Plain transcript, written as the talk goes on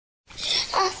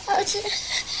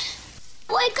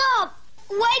Wake up!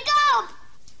 Wake up!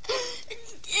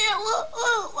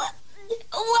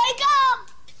 Wake up!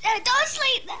 Don't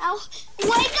sleep now.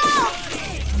 Wake up!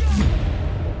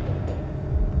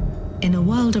 In a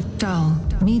world of dull,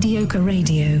 mediocre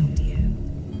radio,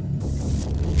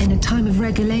 in a time of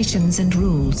regulations and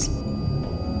rules,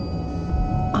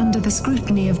 under the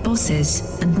scrutiny of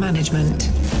bosses and management,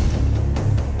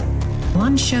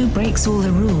 one show breaks all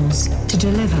the rules to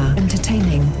deliver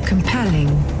entertaining, compelling,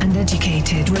 and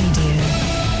educated radio,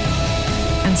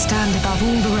 and stand above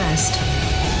all the rest.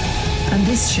 And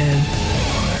this show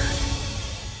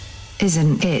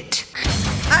isn't it.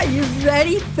 Are you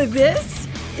ready for this?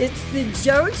 It's the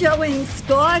JoJo and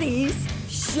Scotty's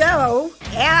show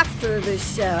after the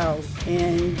show.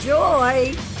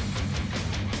 Enjoy.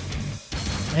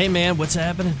 Hey, man, what's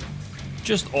happening?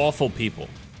 Just awful people.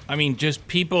 I mean, just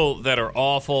people that are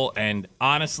awful, and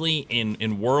honestly,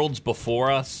 in worlds before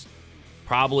us,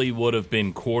 probably would have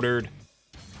been quartered,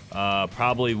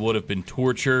 probably would have been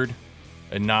tortured,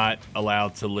 and not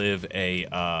allowed to live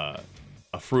a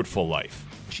fruitful life.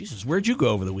 Jesus, where'd you go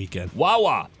over the weekend?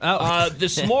 Wawa. Oh.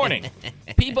 This morning,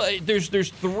 people. There's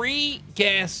 3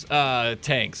 gas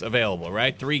tanks available,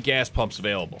 right? 3 gas pumps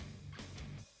available.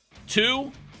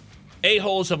 2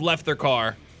 a-holes have left their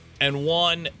car, and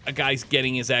 1 a guy's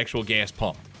getting his actual gas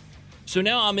pumped. So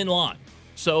now I'm in line.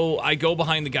 So I go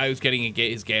behind the guy who's getting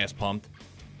his gas pumped.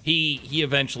 He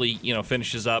eventually,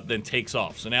 finishes up, then takes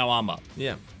off. So now I'm up.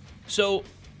 Yeah. So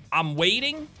I'm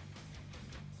waiting.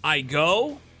 I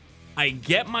go. I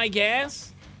get my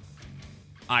gas.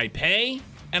 I pay,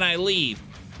 and I leave.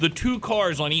 The 2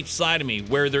 cars on each side of me,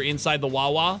 where they're inside the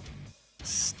Wawa,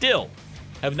 still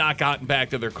have not gotten back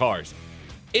to their cars.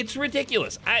 It's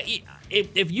ridiculous.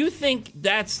 If you think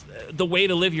that's the way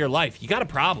to live your life, you got a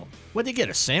problem. What did you get,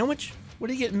 a sandwich? What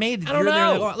did you get made? I don't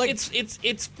know. It's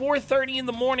 4:30 in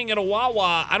the morning at a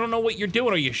Wawa. I don't know what you're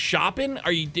doing. Are you shopping?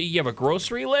 Do you have a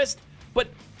grocery list? But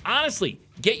honestly,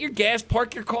 get your gas,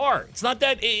 park your car. It's not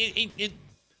that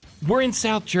we're in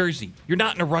South Jersey. You're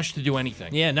not in a rush to do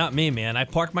anything. Yeah, not me, man. I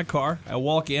park my car. I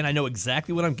walk in. I know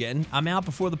exactly what I'm getting. I'm out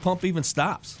before the pump even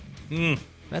stops.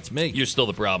 That's me. You're still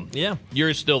the problem. Yeah.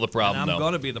 You're still the problem, and I'm though.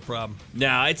 going to be the problem.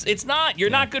 No, it's not. You're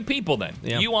not good people then.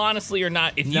 Yeah. You honestly are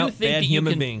not. If No, you think bad that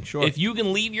human you can, being, sure. If you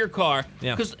can leave your car,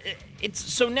 Yeah. because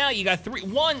it's so now you got 3.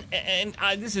 One, and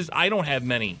I don't have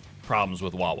many problems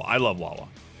with Wawa. I love Wawa.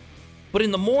 But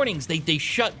in the mornings, they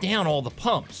shut down all the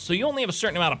pumps. So you only have a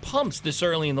certain amount of pumps this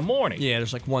early in the morning. Yeah,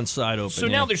 there's like 1 side open. So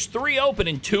now there's 3 open,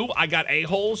 and 2, I got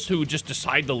a-holes who just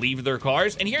decide to leave their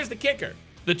cars. And here's the kicker.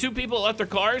 The 2 people that left their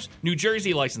cars, New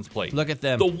Jersey license plate. Look at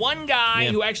them. The 1 guy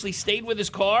who actually stayed with his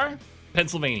car,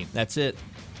 Pennsylvania. That's it.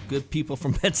 Good people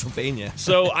from Pennsylvania.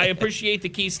 So I appreciate the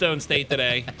Keystone State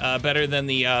today, better than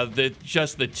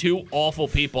the 2 awful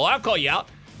people. I'll call you out.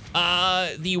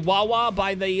 The Wawa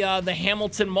by the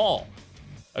Hamilton Mall,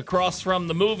 across from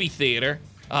the movie theater.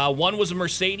 1 was a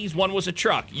Mercedes, 1 was a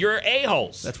truck. You're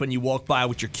a-holes. That's when you walk by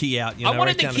with your key out, I wanted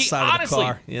right to down key, the side honestly,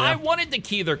 of the car. I wanted to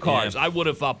key their cars. Yeah. I would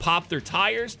have popped their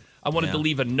tires. I wanted to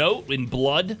leave a note in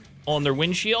blood on their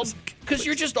windshield, because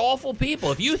you're just awful people.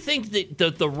 If you think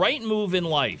that the right move in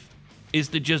life is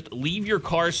to just leave your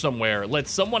car somewhere, let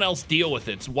someone else deal with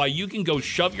it, so while you can go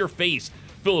shove your face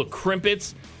full of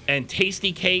Krimpets and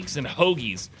tasty cakes and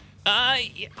hoagies,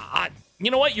 you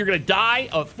know what? You're going to die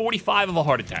of 45 of a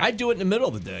heart attack. I do it in the middle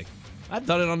of the day. I've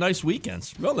done it on nice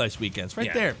weekends, real nice weekends,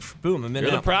 right there. Boom, a minute.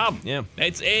 You're the problem. Yeah,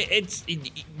 it's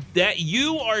that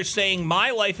you are saying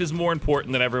my life is more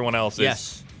important than everyone else's.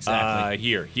 Yes, exactly.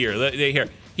 Here.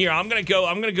 I'm gonna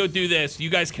go do this.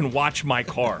 You guys can watch my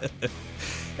car.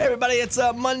 Hey, everybody, it's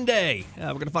Monday.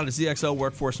 We're gonna find a ZXO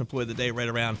Workforce Employee of the Day right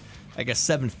around, I guess,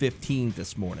 7:15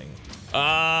 this morning.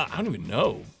 I don't even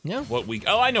know. Yeah. What week?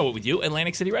 Oh, I know what we do.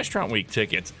 Atlantic City Restaurant Week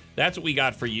tickets. That's what we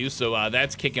got for you. So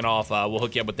that's kicking off. We'll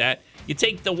hook you up with that. You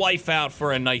take the wife out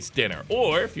for a nice dinner.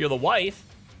 Or if you're the wife,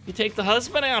 you take the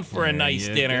husband out for a nice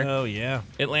dinner. Oh, yeah.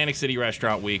 Atlantic City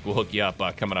Restaurant Week. We'll hook you up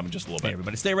coming up in just a little bit. Hey,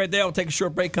 everybody, stay right there. We'll take a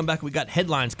short break. Come back. We got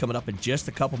headlines coming up in just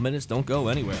a couple minutes. Don't go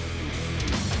anywhere.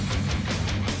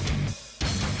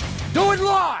 Do it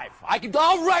live.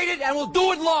 I'll write it and we'll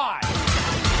do it live.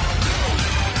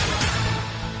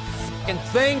 Fucking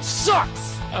thing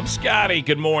sucks. I'm Scotty.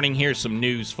 Good morning. Here's some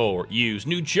news for you.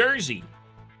 New Jersey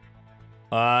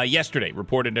yesterday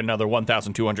reported another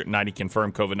 1,290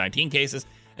 confirmed COVID-19 cases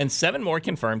and 7 more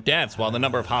confirmed deaths, while the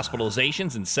number of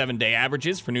hospitalizations and 7-day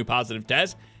averages for new positive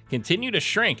tests continue to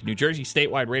shrink. New Jersey's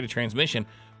statewide rate of transmission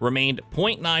remained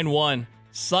 0.91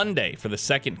 Sunday for the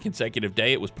second consecutive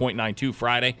day. It was 0.92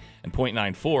 Friday and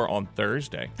 0.94 on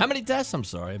Thursday. How many deaths? I'm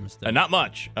sorry, I missed that. Not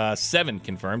much. 7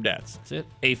 confirmed deaths. That's it.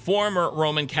 A former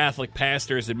Roman Catholic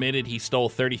pastor has admitted he stole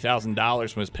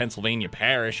 $30,000 from his Pennsylvania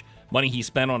parish, money he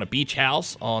spent on a beach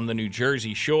house on the New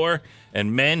Jersey shore,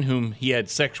 and men whom he had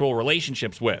sexual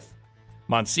relationships with.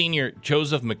 Monsignor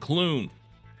Joseph McClune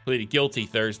pleaded guilty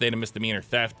Thursday to misdemeanor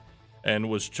theft and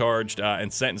was charged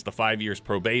and sentenced to 5 years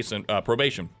probation.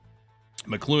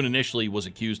 McClune initially was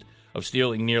accused of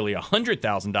stealing nearly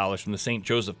 $100,000 from the St.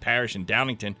 Joseph Parish in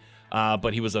Downingtown,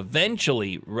 but he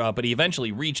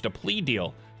eventually reached a plea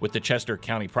deal with the Chester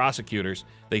County prosecutors.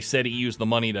 They said he used the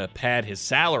money to pad his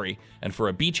salary and for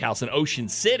a beach house in Ocean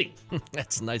City,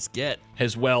 That's a nice get.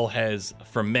 as well as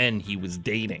for men he was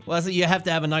dating. Well, you have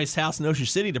to have a nice house in Ocean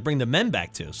City to bring the men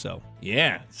back to, so.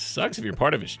 Yeah, sucks if you're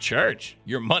part of his church.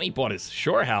 Your money bought his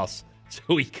shore house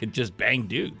so he could just bang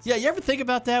dudes. Yeah, you ever think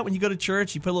about that when you go to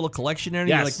church? You put a little collection there, and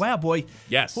Yes. you're like, wow, boy.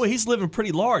 Yes. Boy, he's living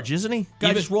pretty large, isn't he? Guy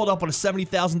Even- just rolled up on a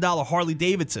 $70,000 Harley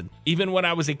Davidson. Even when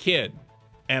I was a kid,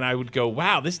 and I would go,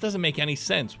 wow, this doesn't make any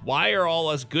sense. Why are all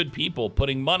us good people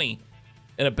putting money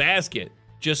in a basket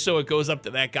just so it goes up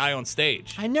to that guy on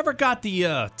stage? I never got the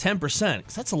 10%,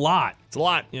 because that's a lot. It's a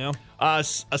lot. You know? A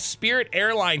Spirit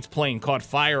Airlines plane caught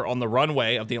fire on the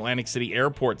runway of the Atlantic City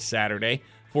airport Saturday,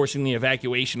 forcing the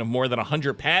evacuation of more than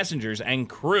 100 passengers and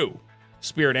crew.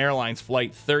 Spirit Airlines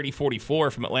Flight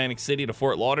 3044 from Atlantic City to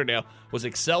Fort Lauderdale was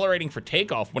accelerating for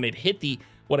takeoff when it hit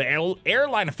what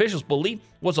airline officials believe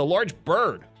was a large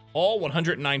bird. All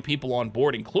 109 people on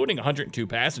board, including 102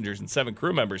 passengers and 7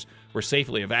 crew members, were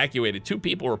safely evacuated. 2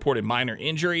 people reported minor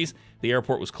injuries. The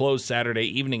airport was closed Saturday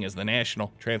evening as the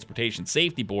National Transportation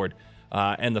Safety Board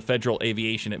and the Federal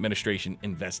Aviation Administration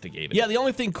investigated. Yeah, the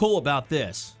only thing cool about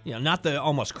this, not the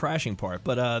almost crashing part,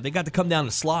 but they got to come down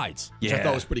the slides, which I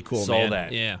thought was pretty cool, Saw man.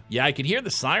 that. Yeah. Yeah, I could hear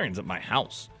the sirens at my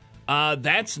house.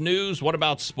 That's news. What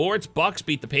about sports? Bucks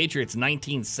beat the Patriots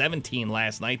 19-17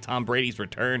 last night. Tom Brady's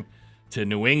return to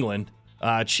New England.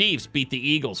 Chiefs beat the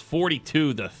Eagles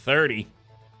 42-30.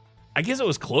 I guess it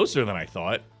was closer than I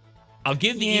thought. I'll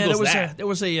give the Eagles that. There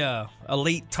was a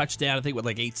late touchdown, I think, with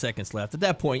like 8 seconds left. At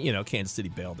that point, Kansas City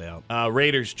bailed out.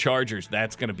 Raiders, Chargers,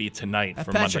 that's going to be tonight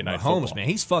for Patrick Monday Night Mahomes, Football. man,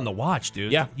 he's fun to watch,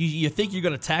 dude. Yeah. You think you're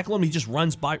going to tackle him, he just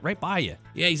runs right by you.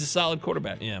 Yeah, he's a solid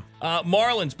quarterback. Yeah.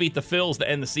 Marlins beat the Phils to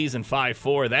end the season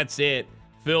 5-4. That's it.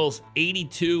 Phils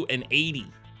 82-80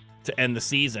 to end the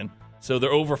season. So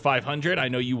they're over 500. I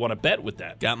know you want to bet with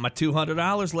that. Got my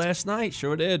 $200 last night,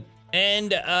 sure did.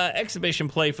 And exhibition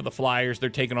play for the Flyers. They're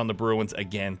taking on the Bruins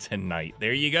again tonight.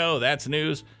 There you go. That's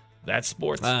news. That's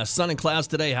sports. Sun and clouds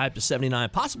today, high up to 79.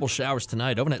 Possible showers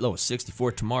tonight. Overnight low of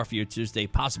 64. Tomorrow for your Tuesday,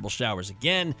 possible showers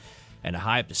again. And a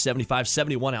high up to 75,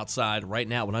 71 outside. Right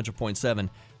now, 100.7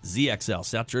 ZXL,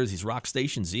 South Jersey's rock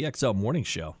station, ZXL Morning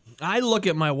Show. I look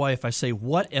at my wife, I say,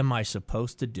 what am I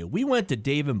supposed to do? We went to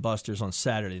Dave & Buster's on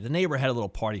Saturday. The neighbor had a little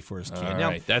party for his kid. All Now,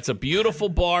 right. That's a beautiful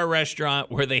bar restaurant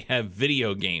where they have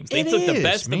video games. They took the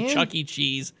best of Chuck E.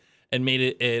 Cheese and made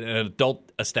it an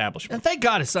adult establishment. and thank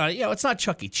God it's not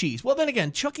Chuck E. Cheese. Well, then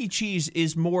again, Chuck E. Cheese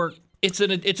is more... It's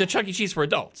a Chuck E. Cheese for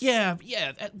adults. Yeah,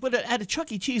 but at a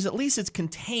Chuck E. Cheese, at least it's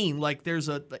contained. Like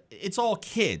it's all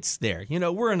kids there.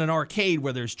 We're in an arcade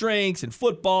where there's drinks and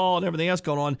football and everything else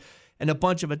going on, and a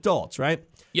bunch of adults, right?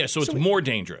 Yeah, so it's more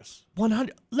dangerous.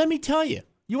 100. Let me tell you,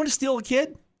 you want to steal a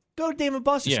kid? Go to Dave &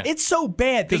 Buster's. Yeah. It's so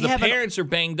bad. Because the parents are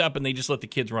banged up and they just let the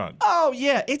kids run. Oh,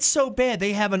 yeah. It's so bad.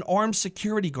 They have an armed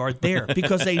security guard there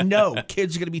because they know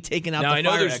kids are going to be taken out Now, the I know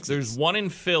fire there's one in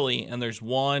Philly and there's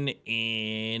one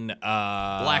in...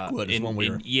 Blackwood is one we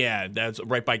were. Yeah, that's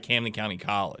right by Camden County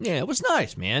College. Yeah, it was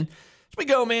nice, man. So we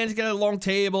go, man. He's got a long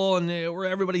table and where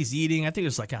everybody's eating. I think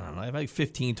it's like, I don't know, like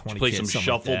 15, 20 Play kids. some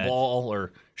something like that. shuffleball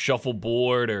or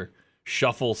shuffleboard or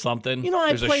shuffle something.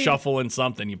 There's a shuffle in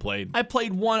something you played. I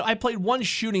played one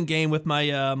shooting game with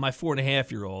my my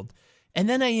 4.5-year-old, and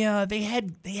then they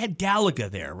had Galaga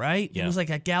there, right? Yeah. It was like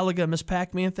a Galaga Miss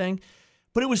Pac-Man thing,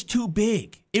 but it was too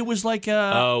big. It was like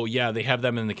Oh yeah, they have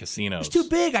them in the casinos. it's too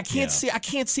big. I can't Yeah. see. I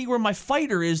can't see where my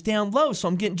fighter is down low, so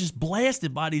I'm getting just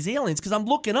blasted by these aliens because I'm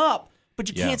looking up. But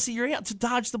you can't see your hand to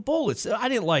dodge the bullets. I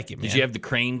didn't like it, man. Did you have the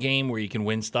crane game where you can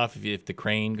win stuff if the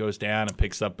crane goes down and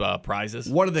picks up prizes?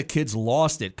 One of the kids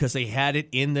lost it because they had it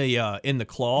in the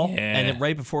claw, Yeah. and then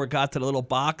right before it got to the little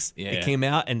box, Yeah. it came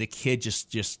out, and the kid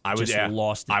just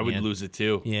lost it. I would man. lose it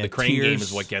too. Yeah, the crane game tears-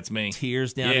 is what gets me.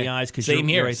 Tears down Yeah. the eyes because same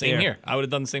you're here. right Same there. here. I would have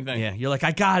done the same thing. Yeah, you're like,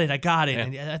 I got it. Yeah.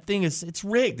 And that thing it's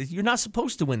rigged. You're not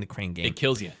supposed to win the crane game. It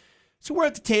kills you. So we're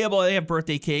at the table. They have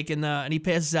birthday cake, and he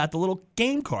passes out the little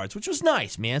game cards, which was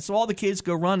nice, man. So all the kids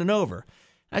go running over.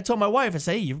 I told my wife, I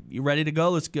say, hey, you ready to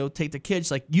go? Let's go take the kids.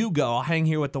 She's like, you go. I'll hang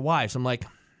here with the wives. I'm like,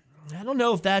 I don't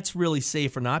know if that's really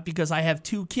safe or not because I have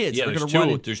 2 kids. Yeah,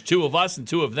 there's 2 of us and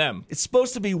 2 of them. It's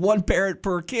supposed to be 1 parent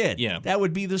per kid. Yeah. That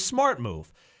would be the smart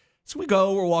move. So we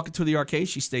go, we're walking to the arcade.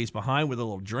 She stays behind with a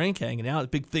little drink, hanging out. A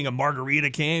big thing of margarita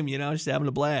came, she's having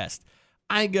a blast.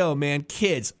 I go, man,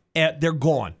 kids, they're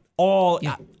gone.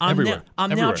 Everywhere.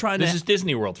 I'm Everywhere. now trying to. This is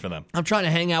Disney World for them. I'm trying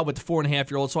to hang out with the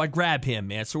 4.5-year-old, so I grab him,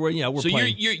 man. So we're So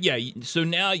playing. So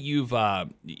now you've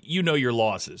your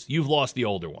losses. You've lost the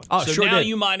older one. Oh, so sure now did.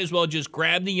 you might as well just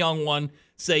grab the young one.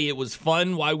 Say it was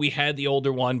fun while we had the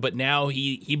older one, but now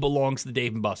he belongs to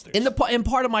Dave and Buster's. In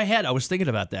part of my head, I was thinking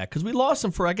about that because we lost him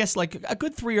for I guess like a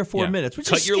good 3 or 4 minutes, which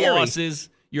Cut is your scary. losses.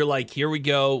 You're like, here we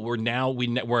go. We're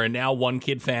a now 1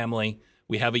 kid family.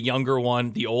 We have a younger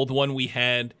one. The old one we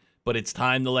had. But it's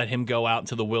time to let him go out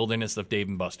into the wilderness of Dave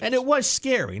and Buster's. And it was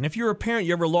scary. And if you're a parent,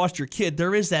 you ever lost your kid,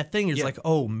 there is that thing. It's like,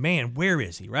 oh man, where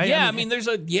is he? Right?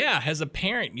 Yeah, as a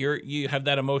parent, you have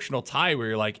that emotional tie where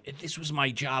you're like, this was my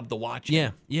job to watch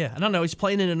him. Yeah. I don't know. He's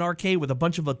playing in an arcade with a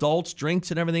bunch of adults, drinks,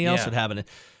 and everything else that happened.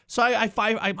 So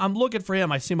I'm looking for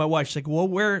him. I see my wife. She's like, well,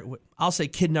 where? I'll say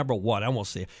kid number 1. I won't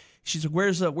say it. She's like,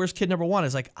 where's kid number 1? I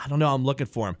was like, I don't know. I'm looking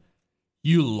for him.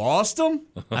 You lost him?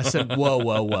 I said, whoa.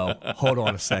 Hold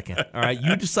on a second. All right,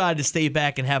 you decided to stay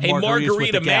back and have margaritas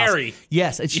with the gals. Mary.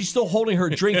 Yes, and she's still holding her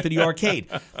drink to the arcade.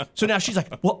 So now she's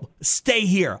like, well, stay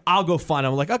here. I'll go find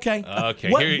him. I'm like, okay.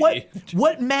 Okay.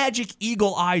 What magic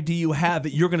eagle eye do you have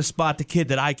that you're going to spot the kid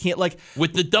that I can't? Like,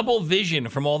 with the double vision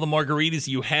from all the margaritas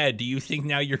you had, do you think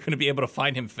now you're going to be able to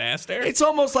find him faster? It's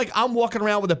almost like I'm walking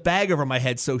around with a bag over my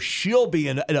head, so she'll be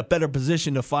in a better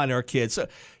position to find our kid. So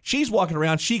she's walking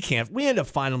around, she can't. We end up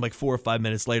finding him like 4 or 5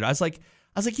 minutes later. I was like,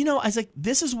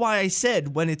 this is why I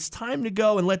said when it's time to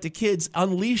go and let the kids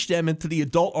unleash them into the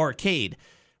adult arcade,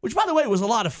 which by the way was a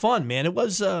lot of fun, man. It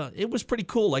was pretty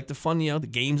cool, like the fun, the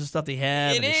games and stuff they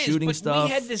have, and the shooting but stuff.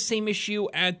 We had the same issue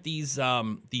at these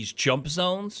jump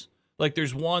zones. Like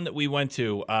there's one that we went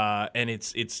to, and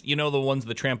it's the ones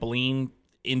the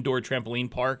indoor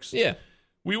trampoline parks. Yeah.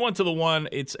 We went to the one,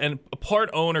 and a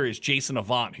part owner is Jason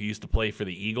Avant, who used to play for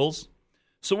the Eagles.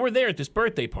 So we're there at this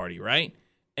birthday party, right?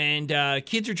 And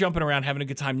kids are jumping around having a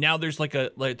good time. Now there's like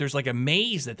a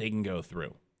maze that they can go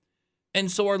through. And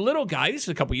so our little guy, this is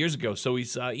a couple years ago, so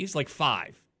he's like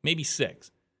 5, maybe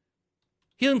 6.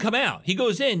 He doesn't come out. He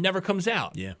goes in, never comes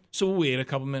out. Yeah. So we wait a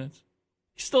couple minutes.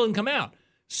 He still didn't come out.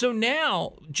 So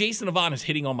now Jason Avant is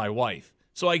hitting on my wife.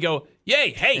 So I go,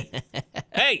 yay,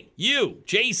 hey, you,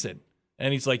 Jason.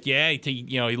 And he's like, yeah,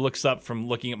 he looks up from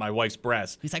looking at my wife's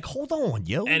breast. He's like, hold on,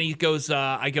 yo. And he goes,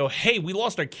 I go, hey, we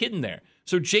lost our kid in there.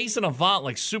 So Jason Avant,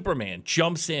 like Superman,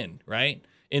 jumps in, right?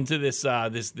 Into this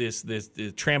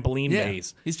trampoline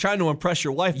maze. He's trying to impress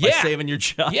your wife by saving your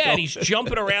child. Yeah, and he's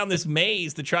jumping around this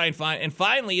maze to try and find. And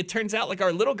finally, it turns out like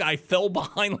our little guy fell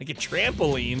behind like a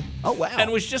trampoline. Oh, wow. And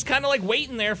was just kind of like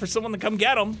waiting there for someone to come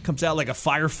get him. Comes out like a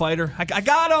firefighter. I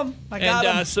got him. I got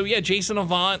him. So yeah, Jason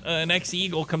Avant, an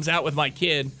ex-Eagle, comes out with my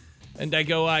kid, and I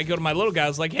go to my little guy. I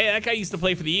was like, hey, that guy used to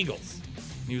play for the Eagles.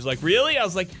 And he was like, really? I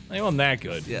was like, I wasn't that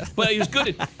good. Yeah. But he was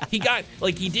good. He got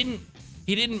like he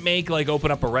didn't make like open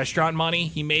up a restaurant money.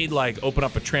 He made like open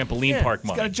up a trampoline park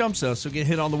money. He's got a jump zone, so get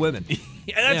hit on the women. And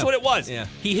that's what it was. Yeah.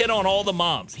 He hit on all the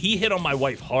moms. He hit on my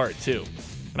wife hard too.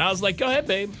 And I was like, go ahead,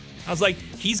 babe. I was like,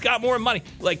 he's got more money.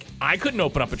 Like, I couldn't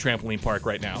open up a trampoline park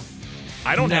right now.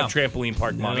 I don't have trampoline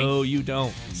park money. No, you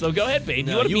don't. So go ahead, babe.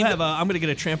 No, I'm going to get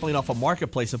a trampoline off a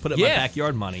marketplace and put it in my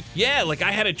backyard money. Yeah, like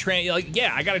I had I got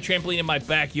a trampoline in my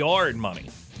backyard money.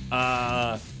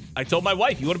 I told my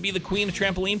wife, you want to be the queen of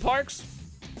trampoline parks?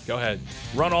 Go ahead.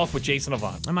 Run off with Jason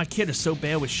Avant. And my kid is so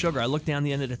bad with sugar. I look down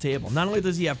the end of the table. Not only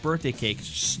does he have birthday cake,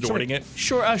 snorting it.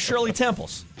 Shirley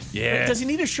Temples. Yeah. Does he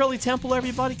need a Shirley Temple,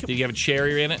 everybody? Did you have a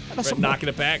cherry in it? Knocking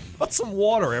it back? Put some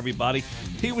water, everybody.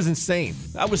 He was insane.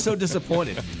 I was so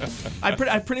disappointed.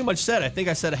 I pretty much said,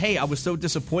 hey, I was so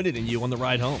disappointed in you on the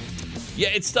ride home. Yeah,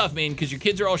 it's tough, man, because your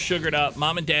kids are all sugared up.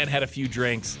 Mom and dad had a few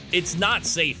drinks. It's not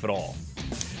safe at all.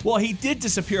 Well, he did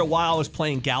disappear while I was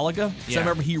playing Galaga. So I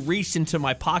remember he reached into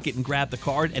my pocket and grabbed the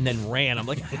card and then ran. I'm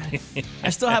like,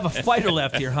 I still have a fighter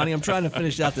left here, honey. I'm trying to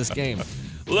finish out this game.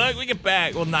 Look, we get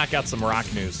back. We'll knock out some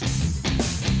rock news.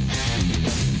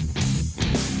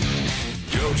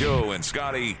 JoJo and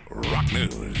Scotty, rock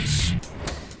news.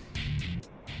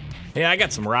 Yeah, I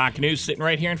got some rock news sitting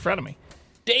right here in front of me.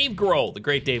 Dave Grohl, the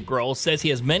great Dave Grohl, says he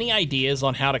has many ideas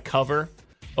on how to cover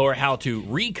or how to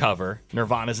recover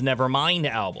Nirvana's Nevermind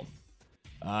album.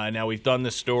 Now, we've done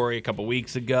this story a couple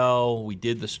weeks ago. We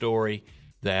did the story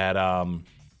that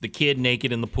the kid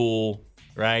naked in the pool,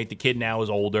 right? The kid now is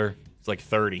older. It's like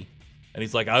 30. And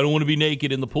he's like, I don't want to be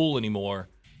naked in the pool anymore.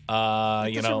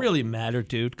 It doesn't really matter,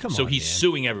 dude. Come on, So he's man.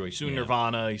 suing everybody. He's suing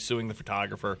Nirvana. He's suing the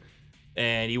photographer.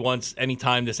 And he wants,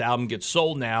 anytime this album gets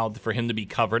sold now, for him to be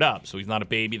covered up. So he's not a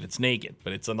baby that's naked,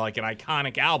 but it's like an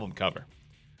iconic album cover.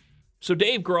 So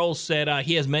Dave Grohl said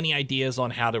he has many ideas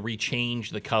on how to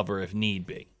rechange the cover if need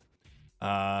be.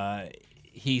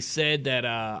 He said that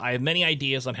I have many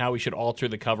ideas on how we should alter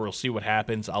the cover. We'll see what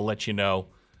happens. I'll let you know.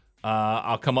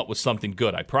 I'll come up with something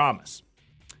good, I promise.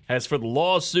 As for the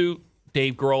lawsuit,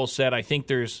 Dave Grohl said, I think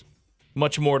there's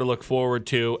much more to look forward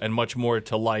to and much more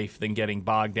to life than getting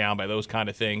bogged down by those kind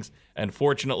of things. And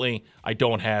fortunately, I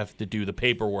don't have to do the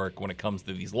paperwork when it comes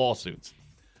to these lawsuits.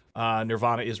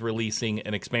 Nirvana is releasing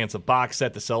an expansive box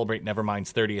set to celebrate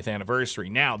Nevermind's 30th anniversary.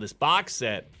 Now, this box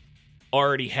set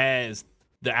already has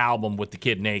the album with the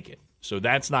kid naked, so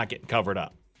that's not getting covered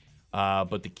up.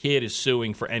 But the kid is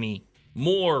suing for any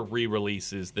more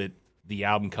re-releases that the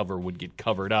album cover would get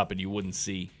covered up and you wouldn't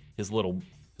see his little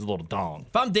dong.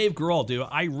 If I'm Dave Grohl, dude,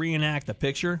 I reenact the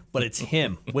picture, but it's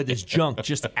him with his junk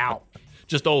just out.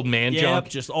 Just old man Yep, junk.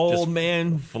 just old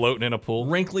man. Floating in a pool.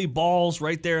 Wrinkly balls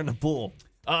right there in the pool.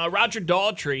 Roger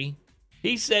Daltrey,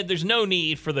 he said there's no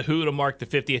need for The Who to mark the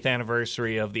 50th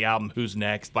anniversary of the album Who's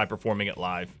Next by performing it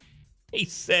live. He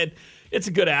said, it's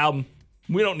a good album.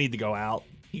 We don't need to go out.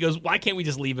 He goes, why can't we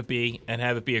just leave it be and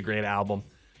have it be a great album?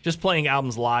 Just playing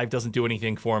albums live doesn't do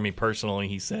anything for me personally,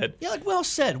 he said. Yeah, like well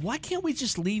said. Why can't we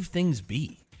just leave things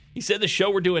be? He said the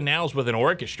show we're doing now is with an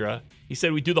orchestra. He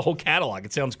said we do the whole catalog.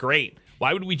 It sounds great.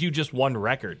 Why would we do just one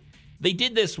record? They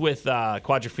did this with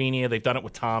Quadrophenia. They've done it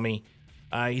with Tommy.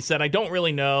 He said, I don't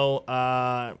really know.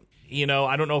 I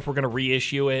don't know if we're going to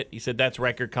reissue it. He said that's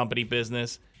record company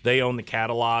business. They own the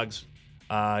catalogs.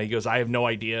 He goes, I have no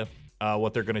idea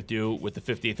what they're going to do with the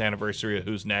 50th anniversary of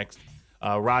Who's Next.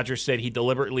 Roger said he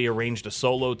deliberately arranged a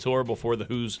solo tour before the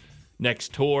Who's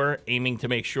Next tour, aiming to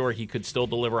make sure he could still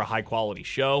deliver a high-quality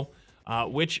show,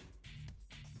 which,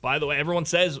 by the way, everyone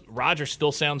says Roger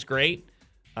still sounds great.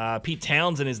 Pete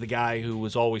Townsend is the guy who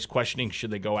was always questioning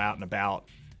should they go out and about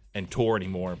and tour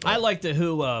anymore. But I like the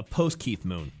Who post Keith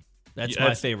Moon. That's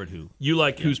my favorite Who. You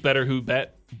like Who's Better, Who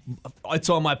Bet? It's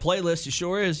on my playlist. It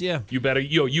sure is, yeah. You better,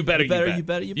 you bet.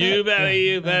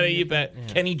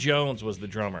 Kenny Jones was the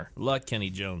drummer. Like Kenny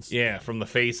Jones. Yeah, from the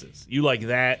Faces. You like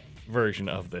that version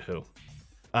of the Who.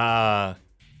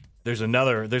 There's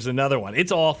another one.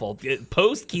 It's awful.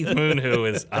 Post Keith Moon Who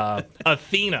is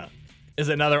Athena is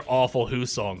another awful Who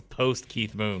song. Post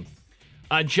Keith Moon.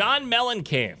 John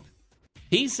Mellencamp.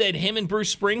 He said him and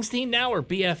Bruce Springsteen now are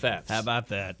BFFs. How about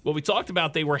that? Well, we talked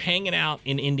about they were hanging out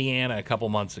in Indiana a couple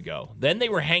months ago. Then they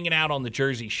were hanging out on the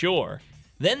Jersey Shore.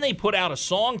 Then they put out a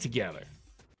song together.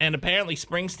 And apparently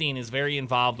Springsteen is very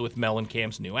involved with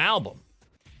Mellencamp's new album.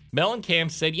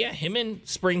 Mellencamp said, yeah, him and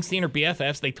Springsteen are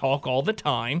BFFs. They talk all the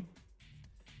time.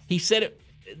 He said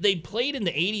they played in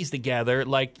the 80s together.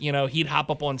 Like, he'd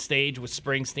hop up on stage with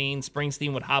Springsteen.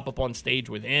 Springsteen would hop up on stage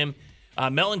with him.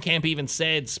 Mellencamp even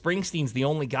said Springsteen's the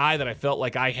only guy that I felt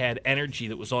like I had energy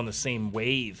that was on the same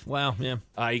wave. Wow, yeah.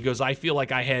 He goes, I feel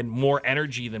like I had more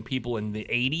energy than people in the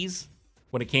 80s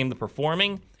when it came to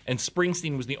performing, and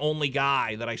Springsteen was the only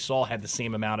guy that I saw had the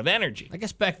same amount of energy. I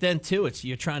guess back then, too,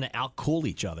 you're trying to out-cool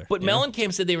each other. But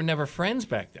Mellencamp said they were never friends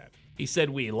back then. He said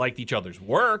we liked each other's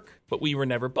work, but we were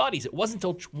never buddies. It wasn't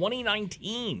until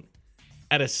 2019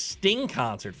 at a Sting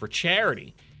concert for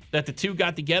charity that the two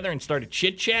got together and started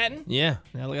chit-chatting. Yeah,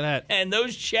 look at that. And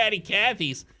those chatty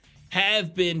Cathys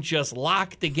have been just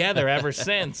locked together ever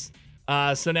since.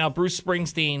 So now Bruce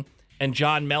Springsteen and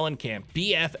John Mellencamp,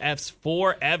 BFFs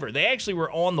forever. They actually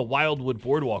were on the Wildwood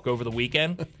Boardwalk over the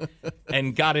weekend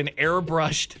and got an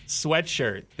airbrushed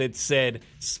sweatshirt that said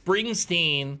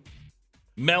Springsteen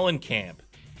Mellencamp,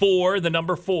 the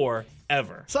number 4,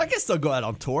 ever. So I guess they'll go out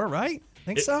on tour, right?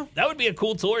 Think so? That would be a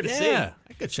cool tour to see. Yeah,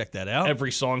 I could check that out.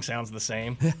 Every song sounds the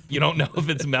same. You don't know if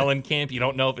it's Mellencamp. You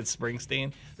don't know if it's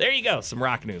Springsteen. There you go. Some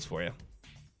rock news for you.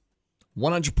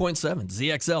 100.7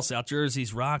 ZXL, South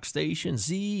Jersey's rock station,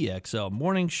 ZXL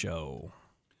Morning Show.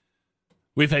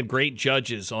 We've had great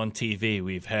judges on TV.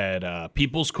 We've had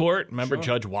People's Court. Remember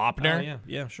Judge Wapner?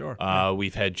 Yeah, sure.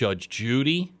 We've had Judge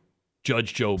Judy,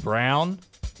 Judge Joe Brown.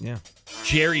 Yeah.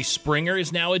 Jerry Springer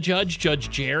is now a judge, Judge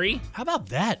Jerry. How about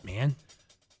that, man?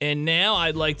 And now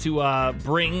I'd like to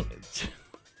bring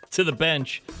to the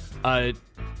bench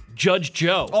Judge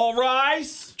Joe. All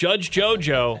rise. Judge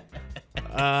JoJo.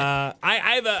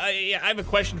 I have a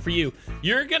question for you.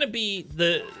 You're going to be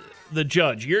the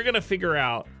judge. You're going to figure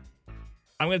out.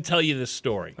 I'm going to tell you this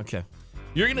story. Okay.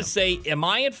 You're going to say, am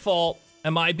I at fault?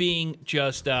 Am I being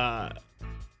just a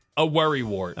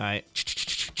worrywart? All right.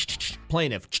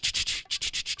 Plaintiff.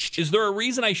 Is there a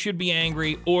reason I should be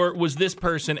angry, or was this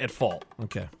person at fault?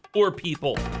 Okay. Or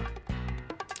people?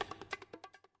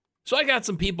 So I got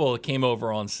some people that came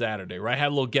over on Saturday, right? Had a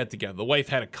little get-together. The wife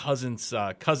had a cousin's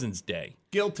day.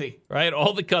 Guilty. Right?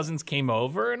 All the cousins came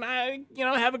over, and I,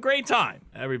 have a great time.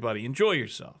 Everybody, enjoy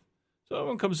yourself. So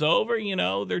everyone comes over,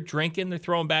 they're drinking, they're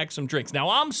throwing back some drinks. Now,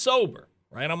 I'm sober,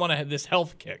 right? I'm on this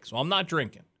health kick, so I'm not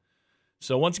drinking.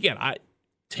 So once again, I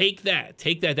take that.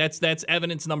 That's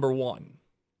evidence number one,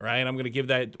 right? I'm going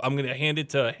to hand it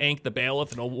to Hank the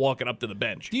bailiff, and he'll walk it up to the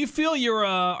bench. Do you feel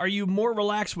are you more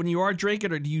relaxed when you are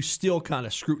drinking, or do you still kind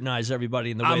of scrutinize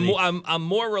everybody in the way I'm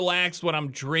more relaxed when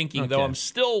I'm drinking, though I'm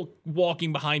still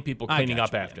walking behind people cleaning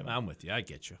up after them. I'm with you. I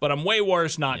get you. But I'm way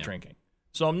worse not drinking.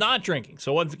 So I'm not drinking.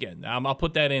 So once again, I'll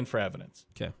put that in for evidence.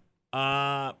 Okay.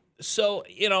 So,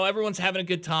 everyone's having a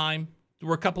good time.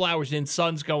 We're a couple hours in,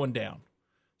 sun's going down.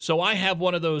 So I have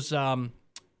one of those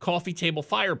coffee table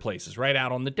fireplaces right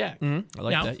out on the deck. Mm-hmm. I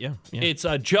like that, yeah. It's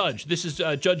Judge. This is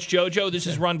Judge JoJo. This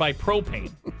is run by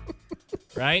propane.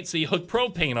 Right? So you hook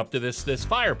propane up to this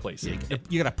fireplace.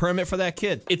 You got a permit for that,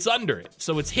 kid? It's under it,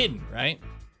 so it's hidden, right?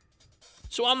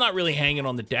 So I'm not really hanging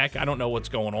on the deck. I don't know what's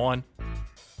going on.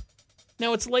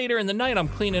 Now it's later in the night. I'm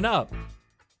cleaning up.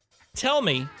 Tell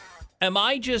me, am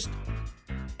I the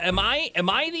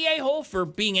a-hole for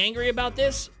being angry about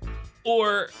this?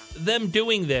 Or them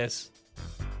doing this,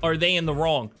 are they in the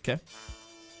wrong? Okay.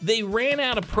 They ran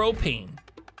out of propane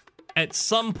at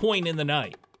some point in the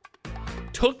night.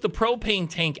 Took the propane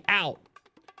tank out.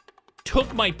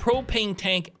 Took my propane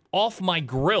tank off my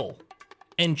grill.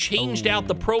 And changed out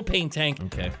the propane tank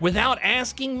without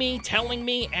asking me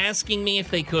if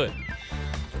they could.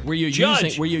 Were you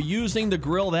using the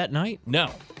grill that night? No.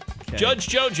 Okay. Judge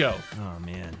JoJo. Oh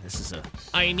man,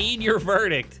 I need your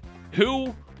verdict.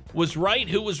 Who was right?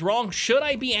 Who was wrong? Should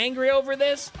I be angry over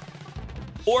this?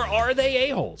 Or are they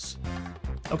a-holes?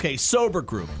 Okay, sober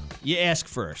group. You ask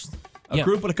first. A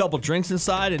group with a couple drinks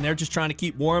inside, and they're just trying to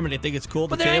keep warm, and they think it's cool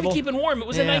at the table. But they're not even keeping warm. It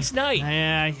was a nice night.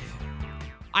 Yeah.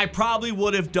 I probably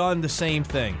would have done the same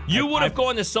thing. You would have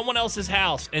gone to someone else's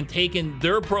house and taken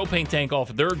their propane tank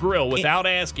off their grill without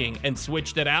asking and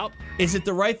switched it out? Is it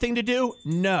the right thing to do?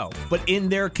 No. But in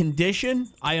their condition,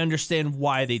 I understand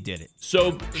why they did it.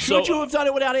 Should you have done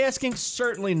it without asking?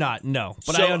 Certainly not. No.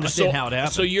 But I understand how it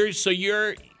happened. So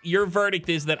your verdict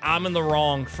is that I'm in the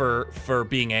wrong for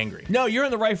being angry. No, you're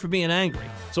in the right for being angry.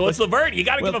 So what's the verdict? You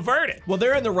got to give a verdict. Well,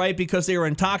 they're in the right because they were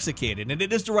intoxicated, and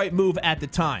it is the right move at the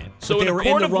time. So they were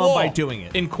in the wrong by doing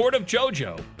it. In court of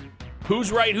JoJo,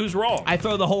 who's right, who's wrong? I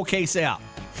throw the whole case out.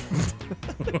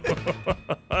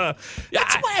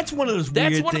 That's one of those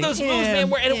weird things. That's one of those moves, man,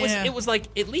 where it was like,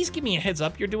 at least give me a heads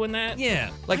up you're doing that. Yeah.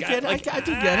 I do get it.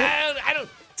 I don't.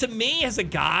 To me, as a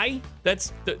guy,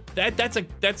 that's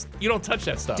you don't touch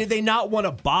that stuff. Did they not want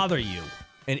to bother you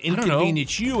and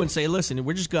inconvenience you and say, listen,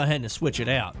 we're just go ahead and switch it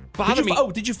out?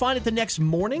 Did you find it the next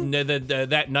morning? No,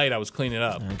 that night I was cleaning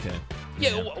up. Okay.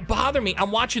 Yeah, bother me.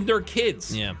 I'm watching their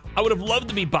kids. Yeah. I would have loved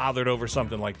to be bothered over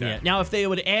something like that. Yeah. Now, if they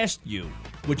would have asked you,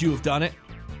 would you have done it?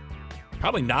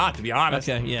 Probably not, to be honest.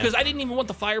 Okay, yeah. Because I didn't even want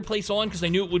the fireplace on because I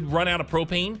knew it would run out of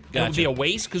propane. Gotcha. It would be a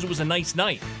waste because it was a nice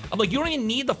night. I'm like, you don't even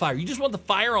need the fire. You just want the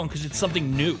fire on because it's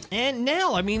something new. And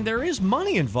now, there is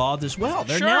money involved as well.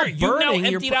 They're sure, now burning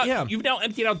you've now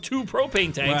emptied out 2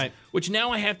 propane tanks, right, which now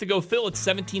I have to go fill at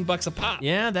 $17 a pop.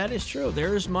 Yeah, that is true.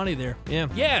 There is money there. Yeah.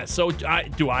 Yeah, so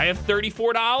do I have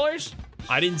 $34?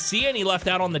 I didn't see any left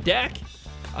out on the deck.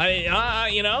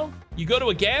 You go to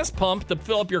a gas pump to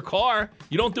fill up your car.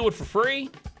 You don't do it for free.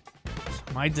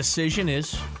 My decision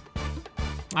is,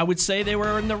 I would say they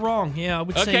were in the wrong. Yeah, I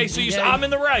would say. Okay, so I'm in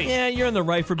the right. Yeah, you're in the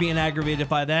right for being aggravated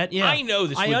by that. Yeah, I know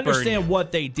this would burn you. I understand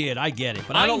what they did. I get it.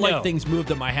 But I don't like things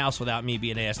moved at my house without me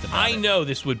being asked about it. I know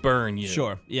this would burn you.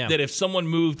 Sure, yeah. That if someone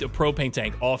moved a propane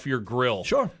tank off your grill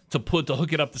to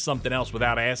hook it up to something else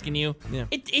without asking you,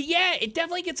 it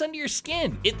definitely gets under your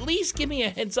skin. At least give me a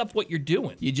heads up what you're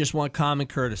doing. You just want common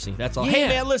courtesy. That's all. Yeah. Hey,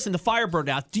 man, listen, the fire burned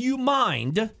out. Do you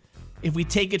mind if we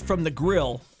take it from the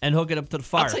grill and hook it up to the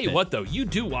fire? I'll tell you what, though. You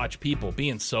do watch people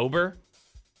being sober.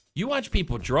 You watch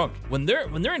people drunk. When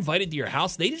they're invited to your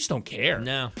house, they just don't care.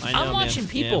 No, I know, I'm watching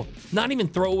people not even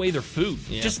throw away their food.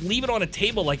 Yeah. Just leave it on a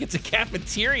table like it's a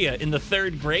cafeteria in the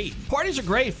 3rd grade. Parties are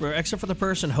great, except for the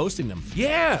person hosting them.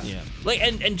 Yeah. Like,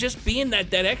 and just being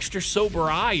that extra sober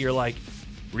eye, you're like,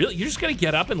 really? You're just going to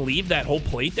get up and leave that whole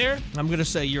plate there? I'm going to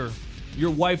say your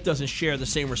wife doesn't share the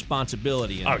same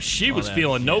responsibility. She was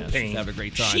feeling no pain. She's having a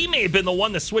great time. She may have been the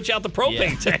one to switch out the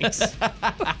propane tanks.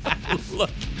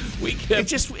 Look,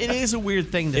 it is a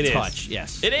weird thing to touch.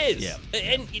 Yes, it is. Yeah.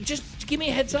 And just give me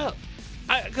a heads up,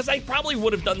 because I probably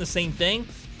would have done the same thing.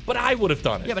 But I would have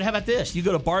done it. Yeah, but how about this? You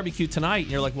go to barbecue tonight,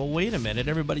 and you're like, well, wait a minute.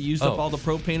 Everybody used up all the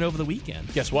propane over the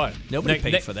weekend. Guess what? Nobody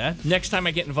paid for that. Next time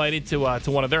I get invited to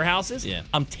one of their houses, Yeah.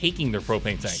 I'm taking their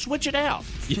propane tank. Switch it out.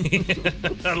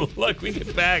 Look, we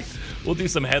get back. We'll do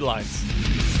some headlines.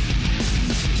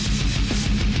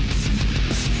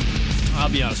 I'll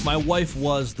be honest. My wife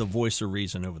was the voice of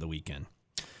reason over the weekend.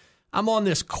 I'm on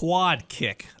this quad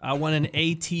kick. I want an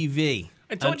ATV.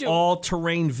 I told an you.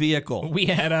 all-terrain vehicle. We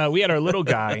had our little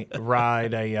guy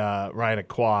ride a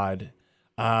quad.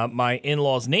 My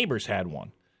in-laws' neighbors had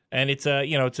one, and it's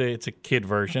a kid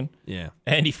version. Yeah.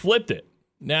 And he flipped it.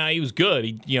 Now he was good.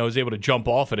 He was able to jump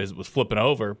off it as it was flipping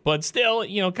over, but still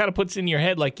kind of puts in your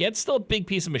head like, yeah, it's still a big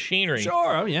piece of machinery.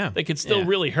 Sure. Oh yeah. That could still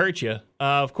really hurt you.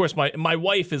 Of course, my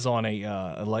wife is on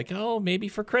a maybe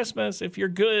for Christmas if you're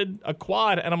good a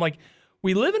quad, and I'm like,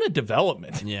 we live in a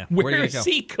development. Yeah. Where Where you is go?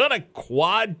 he gonna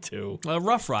quad to?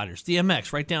 Rough Riders,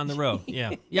 DMX, right down the road.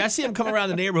 Yeah. Yeah, I see them come around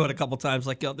the neighborhood a couple times.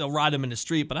 Like, they'll ride them in the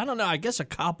street, but I don't know. I guess a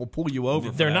cop will pull you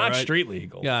over. They're for that, not right? street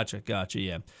legal. Gotcha,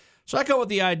 yeah. So I go with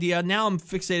the idea. Now I'm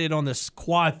fixated on this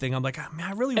quad thing. I'm like, man,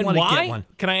 I really And want to why? get one.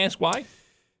 Can I ask why?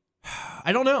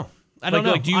 I don't know. I don't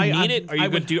know. Like, do you need I- it? Are I you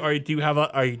would- good? Do you have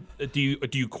a? Do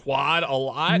you quad a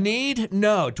lot? Need?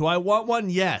 No. Do I want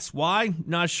one? Yes. Why?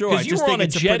 Not sure. I Because you just were think on a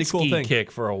it's a jet pretty ski cool thing. kick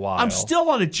for a while. I'm still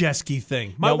on a jet ski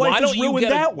thing. My Now, wife why has don't you ruined get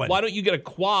that one. Why don't you get a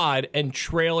quad and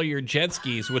trailer your jet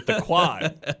skis with the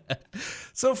quad?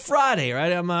 So Friday,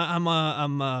 right? I'm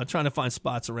trying to find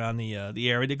spots around the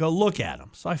area to go look at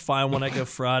them. So I find one. I go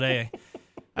Friday.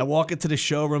 I walk into the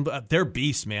showroom. They're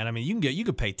beasts, man. I mean, you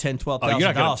could pay $10,000,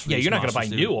 $12,000 for these you're not gonna monsters, buy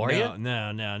dude. new, are you?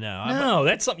 No. No,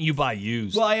 that's something you buy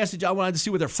used. Well, I asked the job. I wanted to see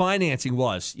what their financing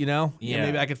was. Yeah.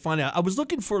 Maybe I could find out. I was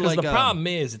looking for Because like the problem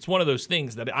is, it's one of those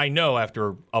things that I know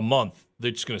after a month they're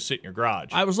just going to sit in your garage.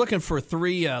 I was looking for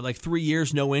 3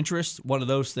 years, no interest. One of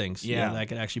those things. Yeah. That I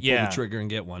could actually pull the trigger and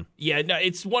get one. Yeah, no,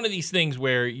 it's one of these things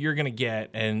where you're going to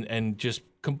get and just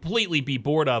completely be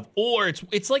bored of, or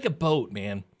it's like a boat,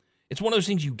 man. It's one of those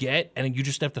things you get and you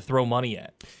just have to throw money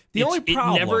at. The only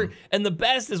problem- and the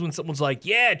best is when someone's like,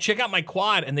 yeah, check out my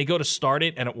quad, and they go to start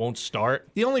it and it won't start.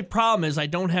 The only problem is I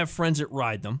don't have friends that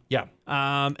ride them. Yeah.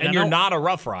 And you're not a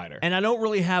Rough Rider. And I don't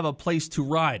really have a place to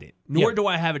ride it, nor Yeah. do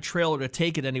I have a trailer to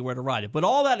take it anywhere to ride it. But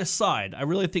all that aside, I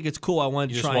really think it's cool. I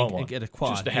wanted You to just try want and one. get a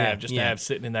quad. Just to have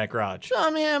sitting in that garage.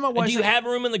 Oh, man, my And wife. do you have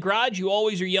room in the garage? You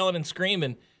always are yelling and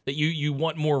screaming that you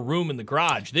want more room in the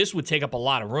garage. This would take up a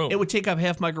lot of room. It would take up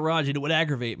half my garage, and it would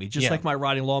aggravate me, just Yeah. like my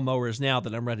riding lawnmower is now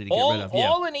that I'm ready to get all, rid of.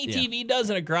 all an ATV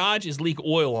does in a garage is leak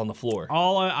oil on the floor.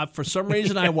 For some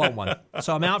reason, I want one.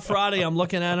 So I'm out Friday. I'm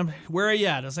looking at them. Where are you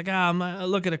at? I was like, I'm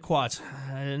looking at quads.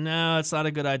 No, it's not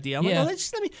a good idea. I'm like, well,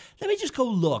 let me just go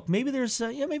look. Maybe there's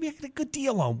maybe I get a good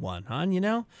deal on one,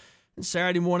 hon. And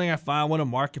Saturday morning, I found one at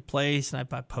Marketplace, and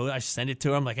I sent it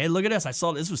to her. I'm like, hey, look at this. I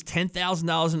saw this was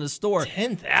 $10,000 in the store.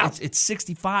 $10,000. It's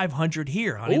 $6,500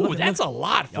 here, honey. Ooh, Look, that's look. a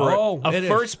lot for it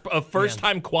is. a first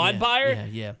time quad buyer.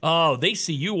 Yeah. Oh, they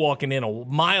see you walking in a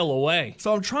mile away.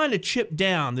 So I'm trying to chip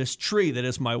down this tree that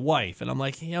is my wife, and I'm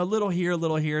like, a little here,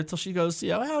 until she goes,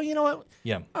 well, you know what?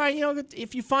 Yeah. All right,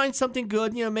 if you find something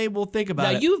good, maybe we'll think about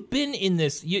Now it. you've been in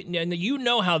this. You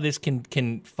know how this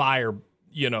can fire.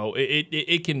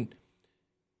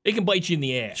 It can bite you in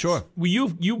the ass. Sure. Well,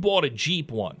 you bought a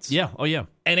Jeep once. Yeah. Oh, yeah.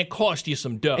 And it cost you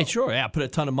some dough. Sure. Yeah. I put a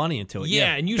ton of money into it.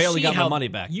 Yeah, and you barely see got how my money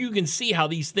back. You can see how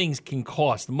these things can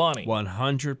cost money.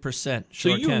 100%. So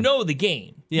Sure you can. know the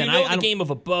game. Yeah, you and know I the don't- game of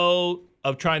a boat,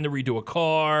 of trying to redo a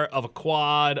car, of a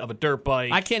quad, of a dirt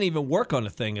bike. I can't even work on a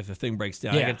thing if the thing breaks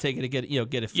down. Yeah. I got to take it to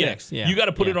get it fixed. Yeah. You got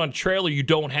to put it on a trailer you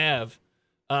don't have.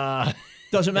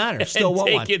 Doesn't matter. Still and want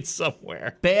take one. it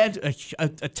somewhere. Bad,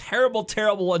 a terrible,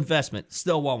 terrible investment.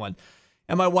 Still want one.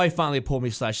 And my wife finally pulled me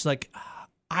aside. She's like,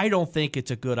 I don't think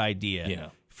it's a good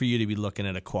idea for you to be looking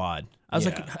at a quad. I was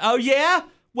like, oh, yeah?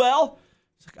 Well,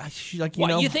 she's like,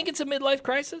 You think it's a midlife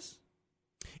crisis?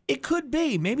 It could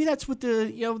be. Maybe that's what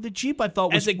the Jeep I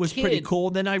thought was pretty kid- cool.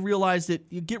 Then I realized that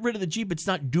you get rid of the Jeep, it's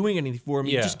not doing anything for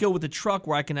me. Yeah. You just go with the truck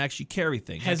where I can actually carry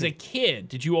things. As a kid,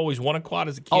 did you always want a quad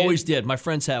as a kid? Always did. My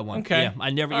friends had one. Okay. Yeah,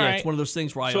 I never. All It's right. one of those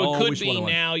things where I So it always could be wanted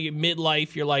one. now, you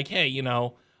midlife, you're like, hey,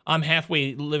 I'm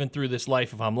halfway living through this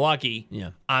life if I'm lucky.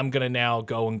 Yeah. I'm going to now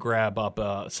go and grab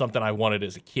up something I wanted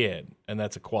as a kid, and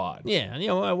that's a quad. Yeah,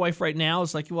 my wife right now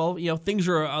is like, well, things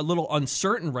are a little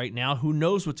uncertain right now. Who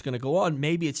knows what's going to go on?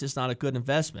 Maybe it's just not a good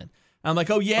investment. I'm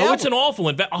like, oh, yeah? Oh, it's an awful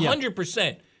investment.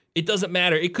 100%. It doesn't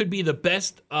matter. It could be the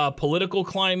best political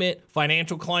climate,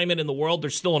 financial climate in the world.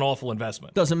 There's still an awful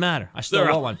investment. Doesn't matter. I still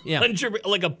want one. Yeah.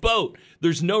 Like a boat.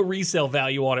 There's no resale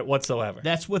value on it whatsoever.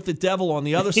 That's what the devil on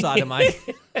the other side of my.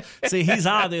 See, he's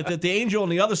on the angel on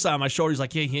the other side of my shoulder. He's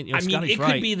like, yeah, you know, Scotty's it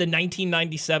could be the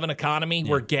 1997 economy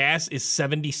where gas is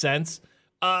 70 cents.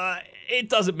 It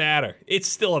doesn't matter. It's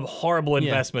still a horrible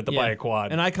investment to buy a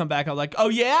quad. And I come back, I'm like, oh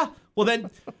yeah? Well then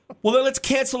let's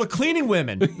cancel the cleaning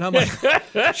women. And I'm like,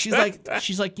 she's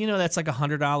like, you know, that's like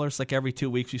 $100 like every 2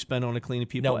 weeks you spend on the cleaning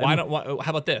people. No, how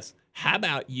about this? How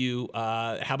about you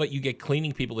get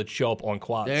cleaning people that show up on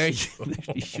quads?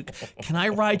 Can I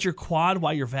ride your quad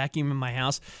while you're vacuuming my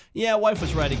house? Yeah, wife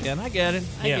was right again. I get it.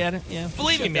 Yeah.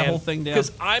 Believe me, man. The whole thing down.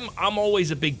 Because I'm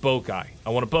always a big boat guy. I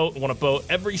want a boat.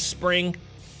 Every spring,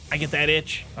 I get that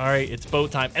itch. All right, it's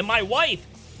boat time. And my wife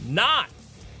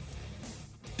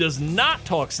does not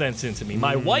talk sense into me.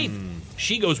 My wife,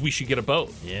 she goes, we should get a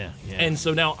boat. Yeah. And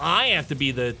so now I have to be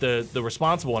the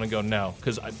responsible one and go, no,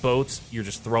 because boats, you're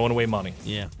just throwing away money.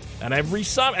 Yeah. And every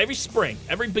spring,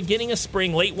 every beginning of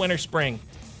spring, late winter, spring,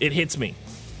 it hits me.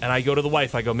 And I go to the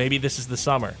wife, I go, maybe this is the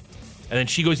summer. And then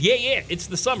she goes, yeah, it's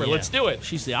the summer. Yeah. Let's do it.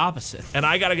 She's the opposite. And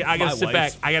I gotta sit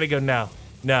back. I gotta go, no.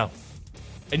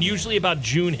 And usually about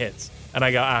June hits. And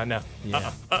I go, no.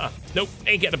 Yeah. Nope,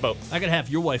 ain't getting a boat. I gotta have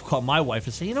your wife call my wife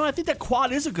and say, you know, I think that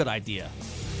quad is a good idea.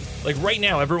 Like right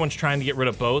now, everyone's trying to get rid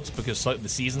of boats because the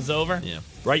season's over. Yeah.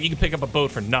 Right? You can pick up a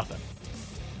boat for nothing.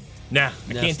 Nah,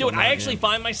 I can't do it. I actually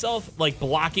find myself like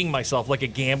blocking myself like a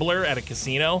gambler at a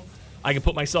casino. I can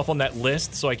put myself on that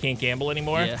list so I can't gamble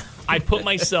anymore. Yeah. I put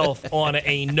myself on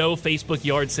a no Facebook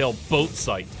yard sale boat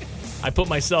site. I put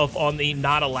myself on the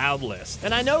not allowed list.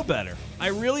 And I know better. I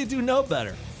really do know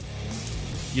better.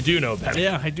 You do know better.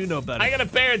 Yeah, I do know better. I got a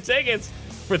pair of tickets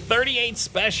for 38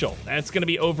 Special. That's going to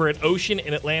be over at Ocean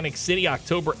in Atlantic City,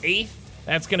 October 8th.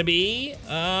 That's going to be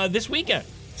this weekend.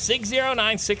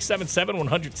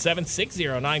 609-677-107,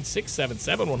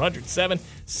 609-677-107,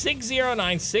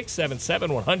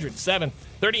 609-677-107.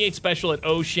 38 Special at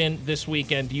Ocean this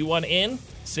weekend. Do you want in?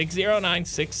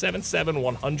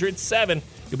 609-677-107.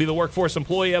 You'll be the Workforce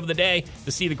Employee of the Day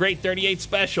to see the great 38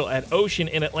 Special at Ocean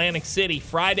in Atlantic City,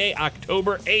 Friday,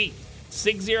 October 8th.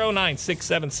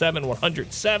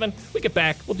 609-677-107. We get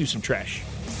back, we'll do some trash.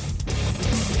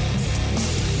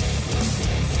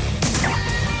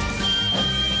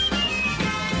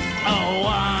 Oh,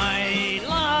 I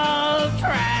love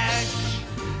trash.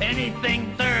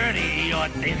 Anything dirty or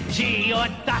dingy or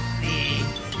dusty.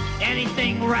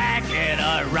 Anything ragged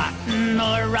or rotten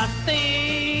or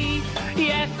rusty.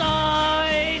 Yes,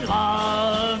 I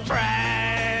love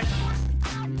trash.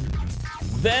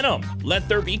 Venom, Let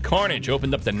There Be Carnage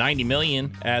opened up to $90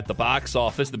 million at the box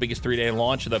office. The biggest three-day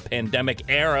launch of the pandemic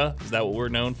era. Is that what we're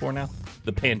known for now?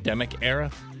 The pandemic era?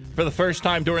 For the first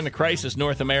time during the crisis,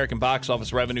 North American box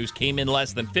office revenues came in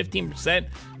less than 15%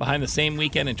 behind the same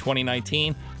weekend in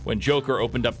 2019 when Joker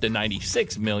opened up to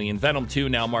 $96 million. Venom 2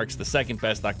 now marks the second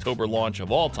best October launch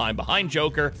of all time behind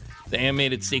Joker. The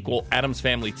animated sequel, Addams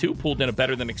Family 2, pulled in a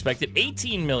better than expected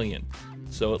 $18 million.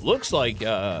 So it looks like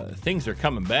things are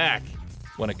coming back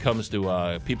when it comes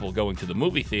to people going to the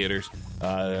movie theaters.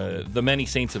 The Many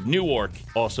Saints of Newark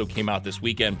also came out this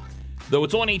weekend. Though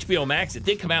it's on HBO Max, it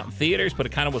did come out in theaters, but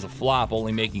it kind of was a flop,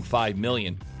 only making $5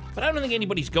 million. But I don't think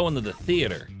anybody's going to the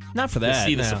theater. Not for that. To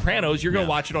see The no. Sopranos. You're going to No.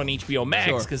 watch it on HBO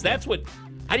Max, because that's what...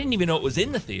 I didn't even know it was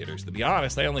in the theaters, to be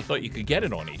honest. I only thought you could get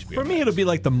it on HBO For me, Max. it'll be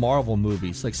like the Marvel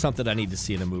movies, like something I need to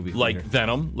see in a movie Like theater.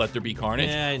 Venom, Let There Be Carnage.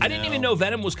 Yeah, I didn't even know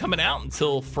Venom was coming out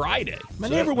until Friday. My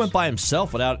So neighbor that went was- by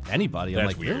himself without anybody. I'm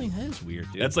That's like, weird. really? That is weird,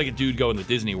 dude. That's like a dude going to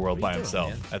Disney World by doing,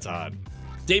 himself. man? That's odd.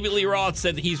 David Lee Roth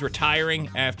said that he's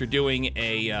retiring after doing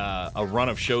a run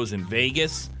of shows in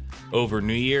Vegas over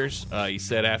New Year's. He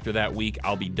said after that week,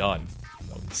 I'll be done.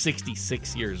 So,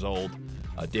 66 years old.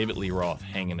 David Lee Roth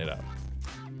hanging it up.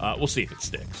 We'll see if it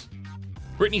sticks.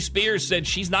 Britney Spears said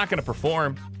she's not going to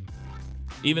perform,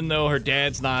 even though her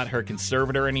dad's not her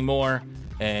conservator anymore,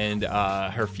 and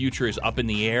her future is up in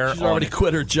the air. She's already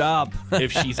quit her job.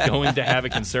 If she's going to have a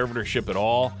conservatorship at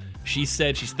all. She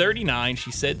said she's 39.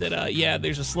 She said that,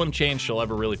 there's a slim chance she'll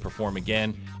ever really perform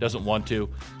again. Doesn't want to.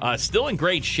 Still in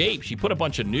great shape. She put a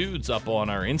bunch of nudes up on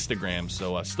our Instagram,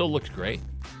 so still looks great.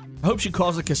 I hope she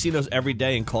calls the casinos every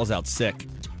day and calls out sick.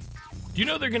 Do you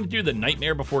know they're going to do the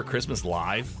Nightmare Before Christmas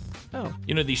live? Oh.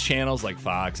 You know, these channels like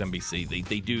Fox, NBC,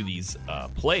 they do these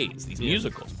plays, these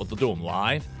musicals, but they'll do them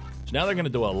live. So now they're going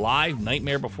to do a live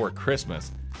Nightmare Before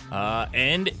Christmas.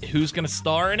 And who's going to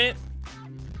star in it?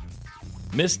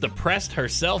 Miss Depressed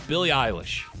herself, Billie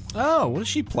Eilish. Oh, what is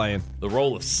she playing? The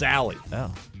role of Sally.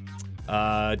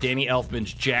 Oh. Danny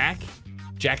Elfman's Jack.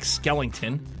 Jack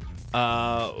Skellington,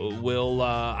 will.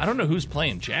 I don't know who's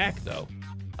playing Jack though.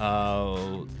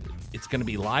 It's going to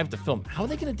be live to film. How are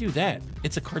they going to do that?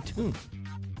 It's a cartoon,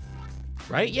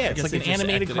 right? Yeah, it's like an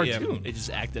animated cartoon. They just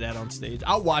acted out on stage.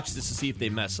 I'll watch this to see if they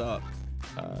mess up.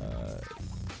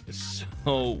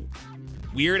 So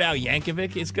Weird Al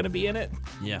Yankovic is going to be in it.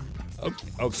 Yeah.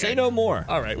 Okay. Say no more.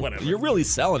 All right, whatever. You're really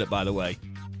selling it, by the way.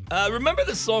 Remember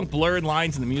the song Blurred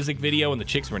Lines in the music video and the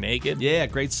chicks were naked? Yeah,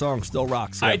 great song. Still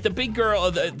rocks. All right, the big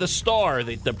girl, the star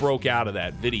that broke out of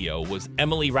that video was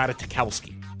Emily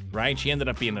Ratajkowski, right? She ended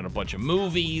up being in a bunch of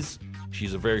movies.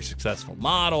 She's a very successful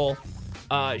model.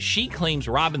 She claims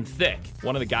Robin Thicke,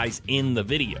 one of the guys in the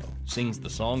video, sings the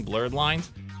song Blurred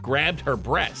Lines, grabbed her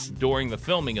breasts during the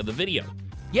filming of the video.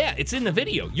 Yeah, it's in the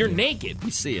video. You're naked.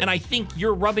 We see it. And I think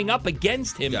you're rubbing up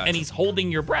against him, Gotcha. and he's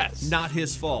holding your breasts. Not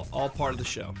his fault. All part of the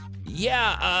show.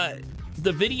 Yeah,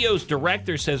 the video's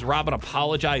director says Robin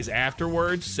apologized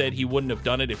afterwards, said he wouldn't have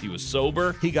done it if he was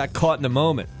sober. He got caught in the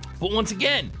moment. But once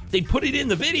again, they put it in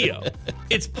the video.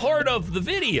 It's part of the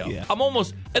video. Yeah.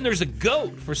 And there's a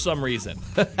goat for some reason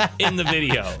in the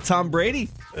video. Tom Brady?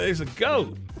 There's a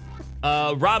goat.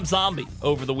 Rob Zombie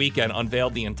over the weekend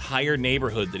unveiled the entire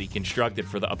neighborhood that he constructed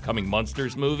for the upcoming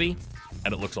Munsters movie,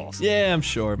 and it looks awesome. Yeah, I'm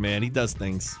sure, man. He does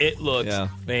things. It looks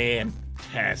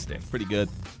fantastic. Pretty good.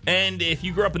 And if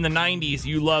you grew up in the 90s,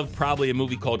 you loved probably a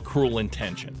movie called Cruel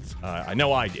Intentions. I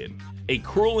know I did. A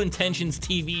Cruel Intentions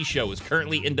TV show is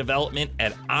currently in development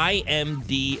at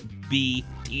IMDb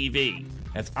TV.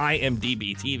 That's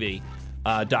IMDbTV.com.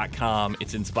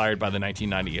 It's inspired by the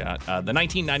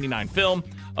 1999 film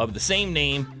of the same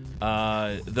name,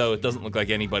 though it doesn't look like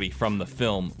anybody from the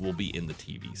film will be in the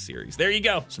TV series. There you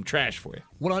go. Some trash for you.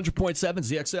 100.7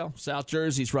 ZXL, South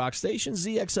Jersey's rock station,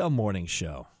 ZXL Morning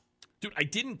Show. Dude, I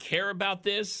didn't care about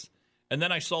this, and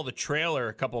then I saw the trailer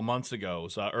a couple of months ago. It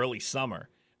was early summer,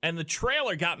 and the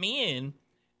trailer got me in,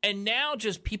 and now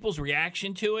just people's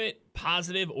reaction to it,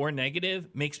 positive or negative,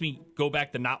 makes me go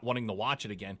back to not wanting to watch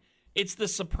it again. It's the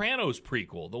Sopranos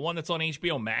prequel, the one that's on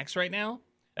HBO Max right now,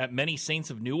 at Many Saints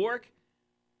of Newark.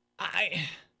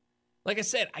 Like I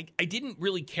said, I didn't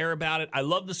really care about it. I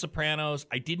love the Sopranos.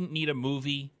 I didn't need a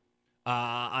movie.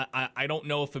 I don't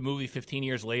know if a movie 15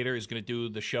 years later is going to do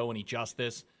the show any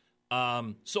justice.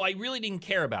 So I really didn't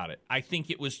care about it. I think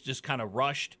it was just kind of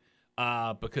rushed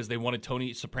because they wanted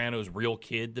Tony Soprano's real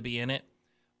kid to be in it.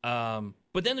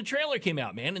 But then the trailer came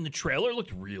out, man, and the trailer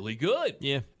looked really good.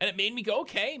 Yeah. And it made me go,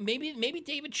 okay, maybe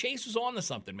David Chase was on to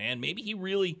something, man. Maybe he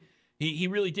really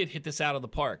did hit this out of the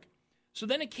park. So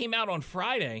then it came out on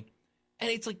Friday, and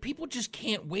it's like people just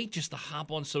can't wait just to hop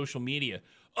on social media.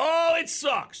 Oh, it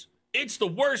sucks. It's the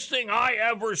worst thing I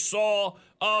ever saw.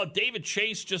 David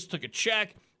Chase just took a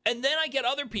check. And then I get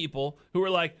other people who are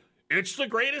like, it's the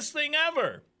greatest thing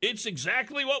ever. It's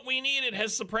exactly what we needed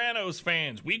as Sopranos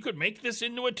fans. We could make this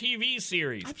into a TV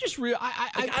series. I'm just real.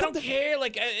 I don't care.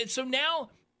 So now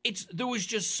there was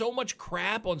just so much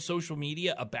crap on social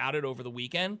media about it over the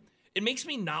weekend. It makes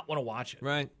me not want to watch it.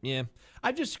 Right, yeah.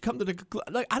 I've just come to the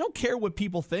conclusion, I don't care what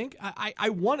people think. I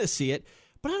want to see it,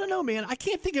 but I don't know, man. I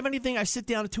can't think of anything. I sit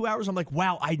down in 2 hours, I'm like,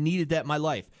 wow, I needed that in my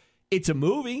life. It's a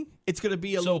movie. It's going to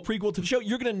be a little prequel to the show.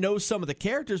 You're going to know some of the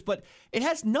characters, but it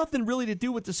has nothing really to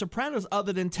do with The Sopranos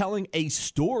other than telling a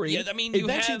story. Yeah, I mean,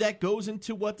 eventually that goes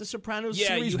into what The Sopranos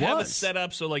series was. Yeah, you have a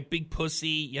setup. So, like Big Pussy,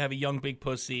 you have a young Big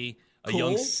Pussy, a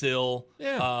young Syl,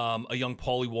 a young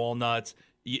Paulie Walnuts.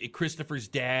 Christopher's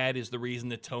dad is the reason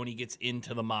that Tony gets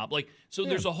into the mob.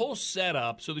 There's a whole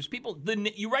setup. So there's people,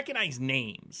 you recognize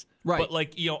names. Right.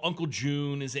 But, Uncle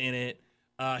June is in it.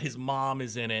 His mom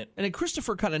is in it. And then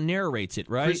Christopher kind of narrates it,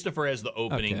 right? Christopher has the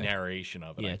opening narration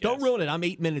of it. Yeah, don't ruin it. I'm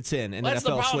 8 minutes in, and then I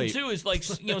fell asleep. That's the problem,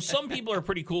 too, is some people are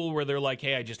pretty cool where they're like,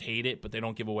 hey, I just hate it, but they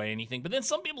don't give away anything. But then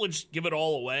some people just give it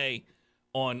all away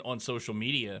on social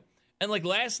media. And,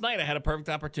 last night I had a perfect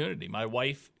opportunity. My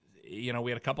wife, we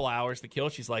had a couple hours to kill.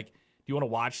 She's like, do you want to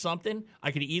watch something?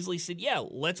 I could easily said, yeah,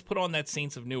 let's put on that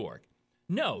Saints of Newark.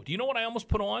 No. Do you know what I almost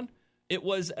put on? It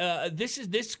was this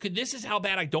is how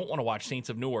bad I don't want to watch Saints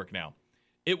of Newark now.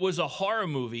 It was a horror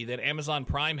movie that Amazon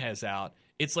Prime has out.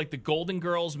 It's like the Golden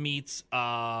Girls meets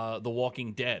The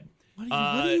Walking Dead. What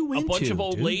are you into, a bunch of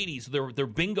old dude? ladies. Their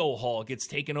bingo hall gets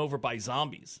taken over by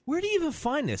zombies. Where do you even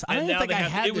find this? I don't think I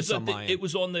had this on my end. It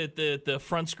was on the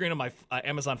front screen of my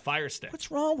Amazon Fire Stick.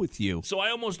 What's wrong with you? So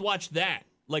I almost watched that.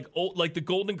 Like the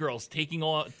Golden Girls taking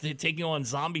on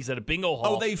zombies at a bingo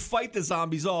hall. Oh, they fight the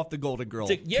zombies off the Golden Girls.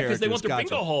 Yeah, because they want their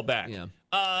bingo hall back. Yeah.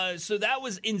 So that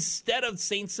was instead of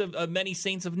Many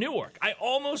Saints of Newark. I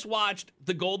almost watched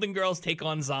the Golden Girls take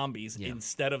on zombies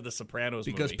instead of the Sopranos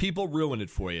because movie. people ruin it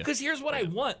for you. Because here's what I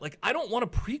want. I don't want a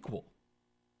prequel.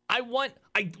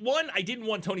 I didn't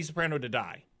want Tony Soprano to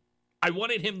die. I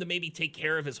wanted him to maybe take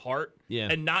care of his heart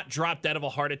and not drop dead of a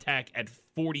heart attack at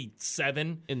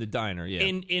 47 in the diner. Yeah,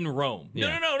 in Rome.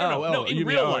 Yeah. No. In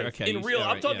real life. Okay. In real,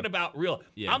 I'm talking about real.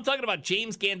 Yeah. I'm talking about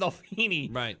James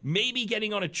Gandolfini, maybe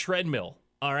getting on a treadmill,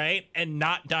 all right, and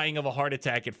not dying of a heart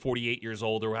attack at 48 years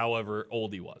old or however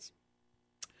old he was.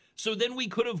 So then we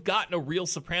could have gotten a real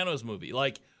Sopranos movie,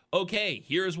 like. Okay,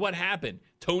 here's what happened.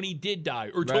 Tony did die,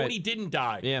 or Tony didn't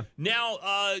die. Yeah. Now,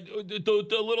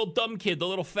 the little dumb kid, the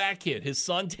little fat kid, his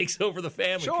son takes over the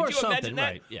family. Sure, Could you imagine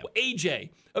that? Right. Yeah.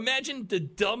 AJ. Imagine the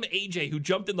dumb AJ who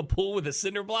jumped in the pool with a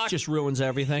cinder block. Just ruins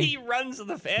everything. He runs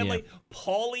the family. Yeah.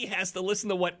 Paulie has to listen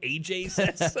to what AJ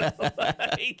says.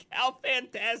 Like, how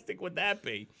fantastic would that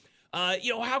be?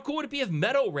 How cool would it be if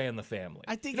Meadow ran the family?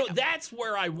 I think that's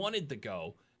where I wanted to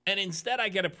go. And instead, I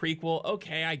get a prequel.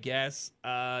 Okay, I guess.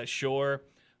 Sure.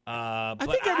 I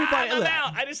think everybody. I'm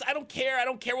out. I don't care. I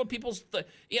don't care what people's.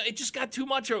 It just got too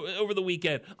much over the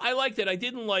weekend. I liked it. I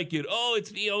didn't like it. Oh,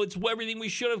 it's everything we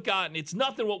should have gotten. It's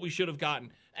nothing what we should have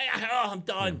gotten. I'm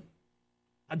done.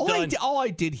 I'm done. All I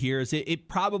did here is it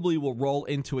probably will roll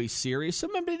into a series. So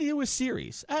maybe they do a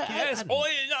series. Yes.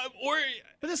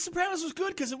 But The Sopranos was good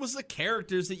because it was the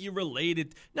characters that you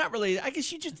related. Not related. I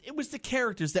guess it was the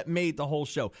characters that made the whole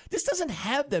show. This doesn't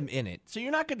have them in it. So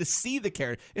you're not going to see the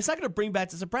character. It's not going to bring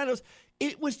back The Sopranos.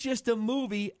 It was just a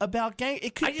movie about gang.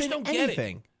 It could have been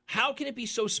anything. Get it. How can it be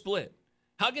so split?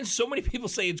 How can so many people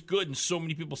say it's good and so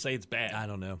many people say it's bad? I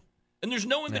don't know. And there's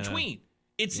no in between.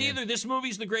 It's either this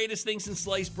movie's the greatest thing since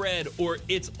sliced bread or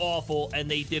it's awful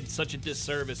and they did such a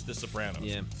disservice to Sopranos.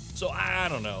 Yeah. So I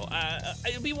don't know.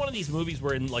 It'll be one of these movies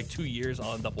where in like 2 years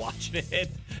I'll end up watching it.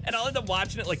 And I'll end up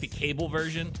watching it like the cable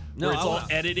version where it's all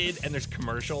edited and there's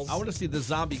commercials. I want to see the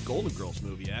zombie Golden Girls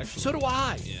movie, actually. So do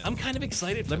I. Yeah. I'm kind of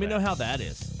excited for Let me know how that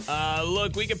is.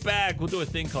 Look, we get back. We'll do a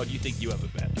thing called You Think You Have a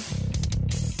Bet.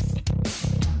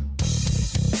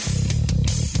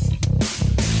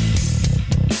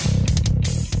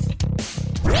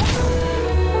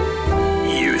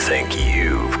 You think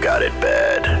you've got it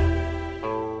bad.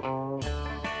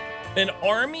 An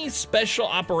Army Special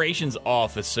Operations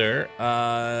officer,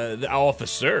 the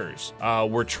officers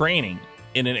were training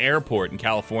in an airport in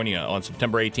California on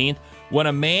September 18th when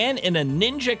a man in a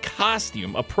ninja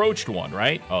costume approached one,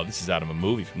 right? Oh, this is out of a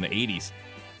movie from the 80s.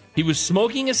 He was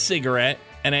smoking a cigarette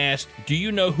and asked, "Do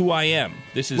you know who I am?"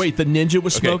 Wait, the ninja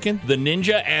was smoking? The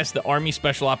ninja asked the Army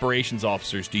Special Operations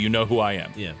officers, "Do you know who I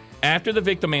am?" Yeah. After the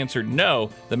victim answered no,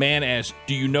 the man asked,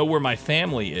 "Do you know where my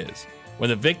family is?" When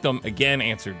the victim again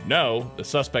answered no, the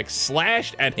suspect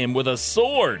slashed at him with a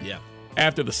sword. Yeah.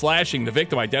 After the slashing, the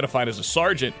victim, identified as a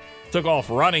sergeant, took off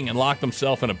running and locked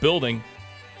himself in a building.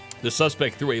 The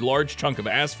suspect threw a large chunk of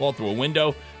asphalt through a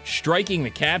window, striking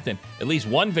the captain. At least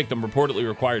one victim reportedly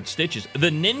required stitches. The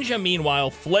ninja,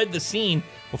 meanwhile, fled the scene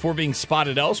before being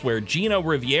spotted elsewhere. Gino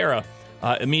Riviera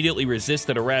immediately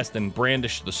resisted arrest and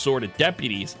brandished the sword at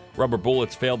deputies. Rubber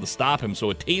bullets failed to stop him, so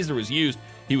a taser was used.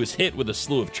 He was hit with a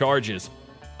slew of charges,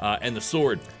 and the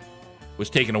sword was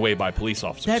taken away by police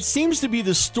officers. That seems to be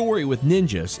the story with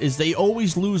ninjas, is they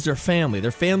always lose their family.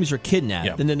 Their families are kidnapped,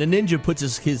 Yeah. and then the ninja puts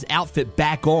his outfit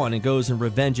back on and goes and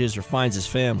revenges or finds his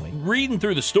family. Reading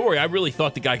through the story, I really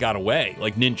thought the guy got away,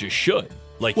 like ninjas should.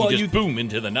 Like, he just boom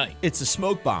into the night. It's a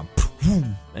smoke bomb,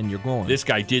 and you're gone. This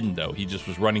guy didn't, though. He just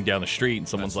was running down the street, and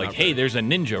someone's like, "Hey, there's a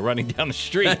ninja running down the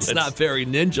street." That's not very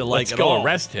ninja-like Let's at go all.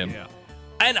 arrest him. Yeah.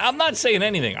 And I'm not saying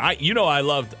anything. I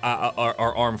loved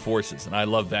our armed forces, and I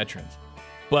love veterans.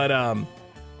 But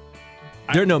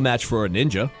they're no match for a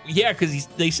ninja. yeah, because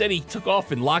they said he took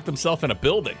off and locked himself in a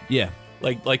building. Yeah.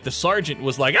 Like the sergeant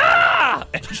was like, "Ah!"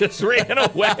 and just ran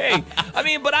away. I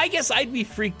mean, but I guess I'd be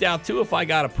freaked out too if I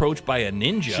got approached by a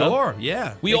ninja. Sure,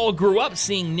 yeah. We all grew up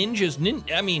seeing ninjas.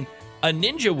 I mean, a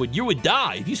ninja would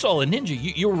die if you saw a ninja.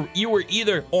 You were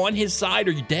either on his side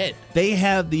or you're dead. They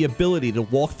have the ability to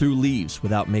walk through leaves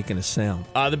without making a sound.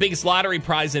 The biggest lottery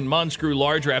prize in months grew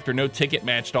larger after no ticket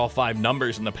matched all 5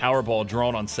 numbers in the Powerball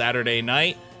drawn on Saturday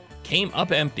night came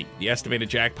up empty. The estimated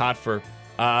jackpot for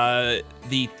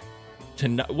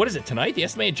what is it tonight? The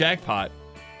estimated jackpot.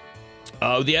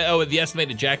 The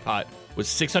estimated jackpot was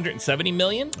 $670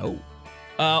 million.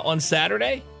 On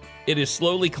Saturday. It has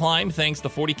slowly climbed thanks to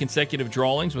 40 consecutive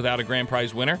drawings without a grand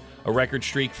prize winner, a record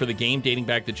streak for the game dating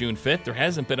back to June 5th. There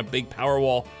hasn't been a big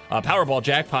Powerball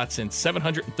jackpot since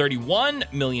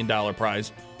 $731 million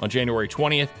prize on January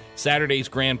 20th. Saturday's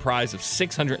grand prize of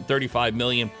 $635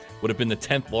 million would have been the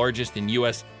 10th largest in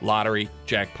U.S. lottery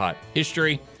jackpot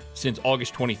history. Since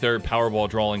August 23rd, Powerball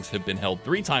drawings have been held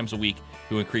 3 times a week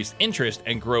to increase interest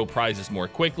and grow prizes more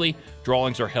quickly.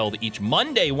 Drawings are held each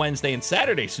Monday, Wednesday, and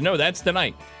Saturday. So, no, that's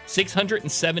tonight.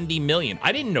 $670 million.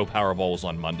 I didn't know Powerball was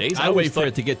on Mondays. I wait for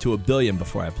it to get to $1 billion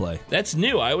before I play. That's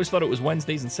new. I always thought it was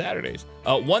Wednesdays and Saturdays.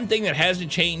 One thing that hasn't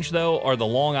changed, though, are the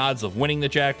long odds of winning the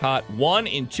jackpot. 1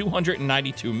 in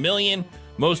 292 million.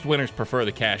 Most winners prefer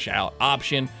the cash out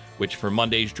option, which for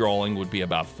Monday's drawing would be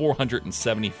about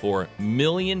 $474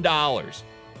 million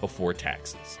before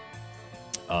taxes.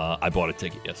 I bought a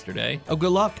ticket yesterday. Oh,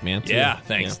 good luck, man. Yeah,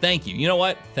 thanks. Thank you. You know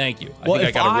what? Thank you. I Well, think I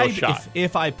if got a real shot.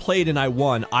 If I played and I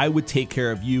won, I would take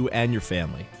care of you and your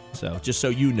family. So just so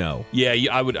you know. Yeah,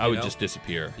 I would just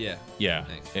disappear. Yeah. Yeah.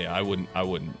 Thanks. Yeah, I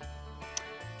wouldn't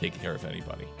take care of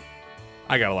anybody.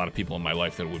 I got a lot of people in my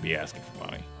life that would be asking for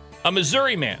money. A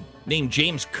Missouri man named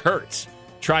James Kurtz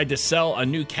tried to sell a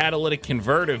new catalytic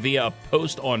converter via a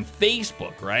post on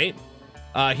Facebook, right?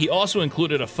 He also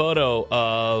included a photo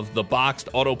of the boxed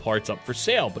auto parts up for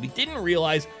sale, but he didn't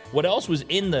realize what else was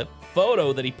in the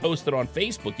photo that he posted on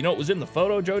Facebook. You know what was in the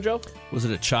photo, JoJo? Was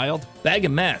it a child? Bag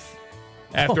of meth.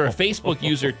 After a Facebook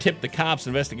user tipped the cops,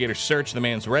 investigators searched the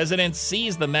man's residence,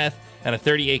 seized the meth and a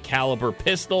 .38 caliber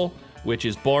pistol, which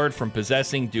is barred from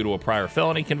possessing due to a prior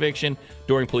felony conviction.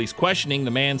 During police questioning,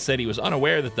 the man said he was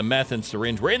unaware that the meth and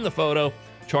syringe were in the photo.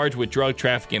 Charged with drug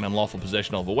trafficking and unlawful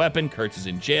possession of a weapon, Kurtz is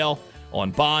in jail on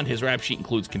bond. His rap sheet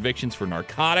includes convictions for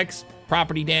narcotics,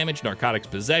 property damage, narcotics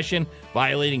possession,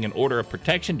 violating an order of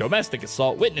protection, domestic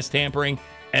assault, witness tampering,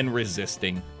 and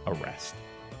resisting arrest.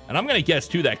 And I'm going to guess,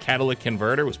 too, that catalytic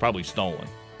converter was probably stolen.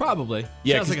 Probably.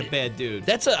 Yeah, Sounds 'cause like a bad dude.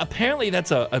 Apparently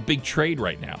that's a big trade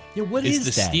right now. Yeah, what is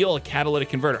is to that? steal a catalytic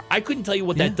converter. I couldn't tell you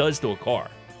what that does to a car.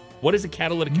 What does a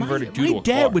catalytic converter do to a car? My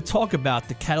dad would talk about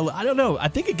the catalytic. I don't know. I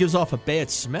think it gives off a bad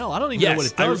smell. I don't even know what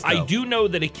it does. I do know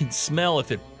that it can smell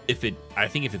if it's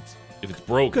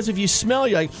broken. Because if you smell,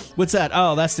 you're like, what's that?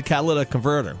 Oh, that's the catalytic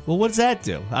converter. Well, what does that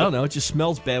do? I don't know. It just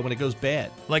smells bad when it goes bad.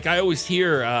 Like I always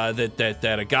hear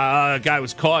that a guy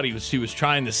was caught. He was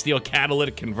trying to steal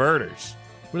catalytic converters.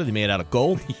 What are they made out of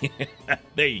gold? Yeah,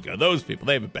 there you go. Those people,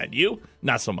 they have it bad. You,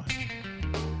 not so much.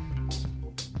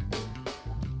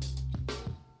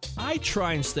 I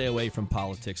try and stay away from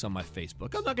politics on my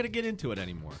Facebook. I'm not going to get into it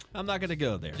anymore. I'm not going to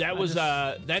go there.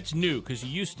 That's new because you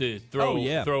used to throw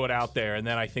it out there, and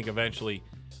then I think eventually,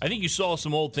 you saw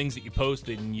some old things that you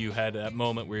posted, and you had that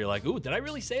moment where you're like, "Ooh, did I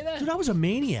really say that?" Dude, I was a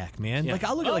maniac, man. Yeah. Like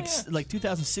I look at like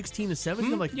 2016 and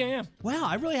 17. I'm like, wow,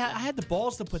 I really I had the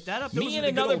balls to put that up. Me and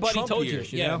another buddy told you.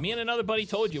 Me and another buddy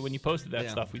told you when you posted that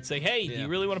stuff. We'd say, "Hey, do you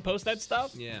really want to post that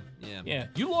stuff?" Yeah.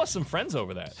 You lost some friends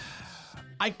over that.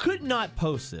 I could not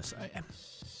post this.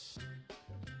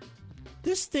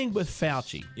 This thing with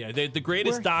Fauci. Yeah, the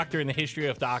greatest doctor in the history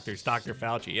of doctors, Dr.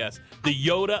 Fauci, yes. The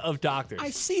Yoda of doctors.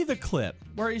 I see the clip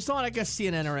where he's on, I guess,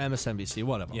 CNN or MSNBC,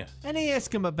 one of them. Yeah. And they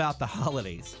ask him about the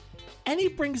holidays. And he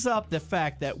brings up the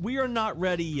fact that we are not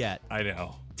ready yet. I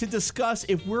know. To discuss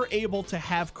if we're able to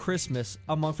have Christmas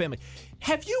among family.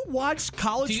 Have you watched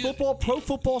college football, pro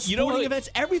football, sporting events?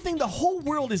 Everything, the whole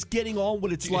world is getting on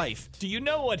with its life. Do you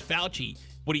know what Fauci,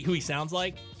 who he sounds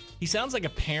like? He sounds like a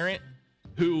parent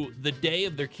who, the day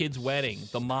of their kid's wedding,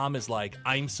 the mom is like,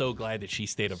 I'm so glad that she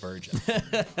stayed a virgin.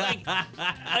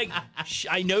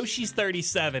 I know she's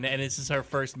 37 and this is her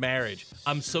first marriage.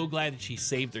 I'm so glad that she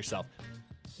saved herself.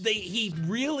 He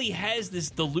really has this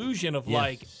delusion of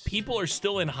like, people are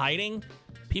still in hiding,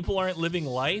 people aren't living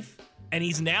life, and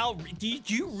he's now, did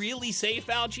you really say,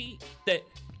 Fauci, that,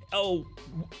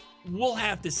 we'll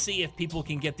have to see if people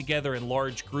can get together in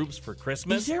large groups for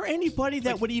Christmas? Is there anybody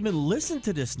that would even listen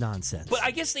to this nonsense? But I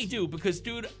guess they do, because,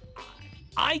 dude,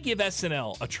 I give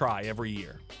SNL a try every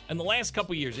year, and the last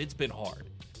couple years, it's been hard.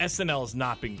 SNL has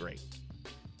not been great.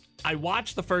 I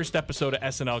watched the first episode of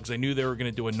SNL because I knew they were going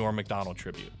to do a Norm Macdonald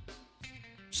tribute.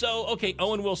 So, okay,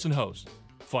 Owen Wilson hosts.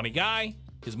 Funny guy.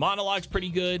 His monologue's pretty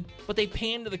good. But they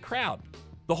pan to the crowd.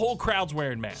 The whole crowd's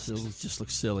wearing masks. So it just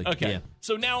looks silly. Okay. Yeah.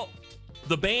 So now,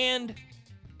 the band,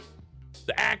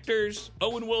 the actors,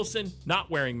 Owen Wilson, not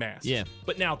wearing masks. Yeah.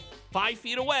 But now, 5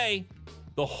 feet away,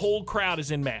 the whole crowd is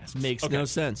in masks. Makes no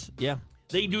sense. Yeah.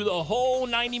 They do the whole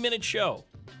 90-minute show.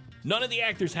 None of the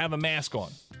actors have a mask on.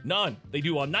 None. They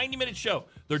do a 90-minute show.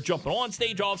 They're jumping on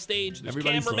stage, off stage. There's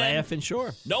Everybody's cameramen. laughing,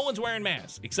 sure. No one's wearing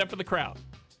masks except for the crowd.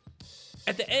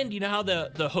 At the end, you know how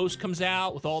the host comes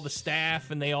out with all the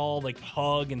staff and they all like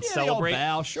hug and celebrate? They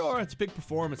all bow. Sure, it's a big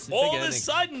performance. All of a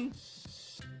sudden,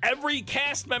 every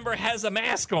cast member has a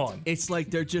mask on. It's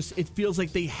like it feels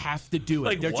like they have to do it.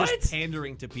 Like, they're what? just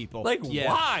pandering to people. Like,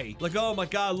 why? Like, oh my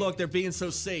God, look, they're being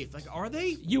so safe. Like, are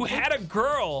they? You had a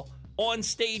girl on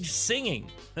stage singing.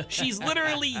 She's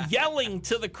literally yelling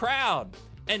to the crowd.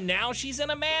 and now she's in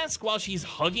a mask while she's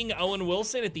hugging Owen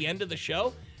Wilson at the end of the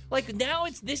show. Like, now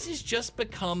this has just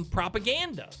become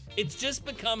propaganda. It's just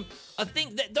become a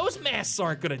thing that those masks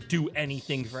aren't going to do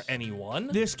anything for anyone.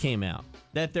 This came out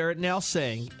that they're now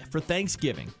saying for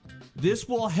Thanksgiving, this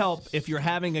will help if you're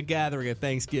having a gathering at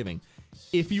Thanksgiving.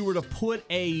 If you were to put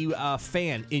a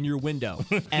fan in your window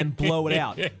and blow it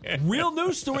out. Real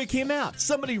news story came out.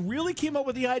 Somebody really came up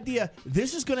with the idea,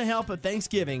 this is going to help at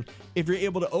Thanksgiving if you're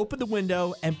able to open the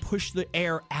window and push the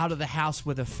air out of the house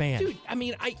with a fan. Dude, I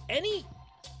mean,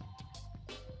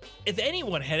 if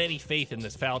anyone had any faith in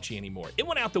this Fauci anymore, it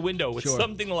went out the window with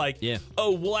something like,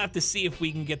 oh, we'll have to see if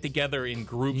we can get together in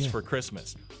groups for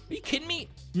Christmas. Are you kidding me?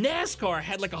 NASCAR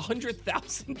had like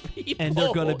 100,000 people. And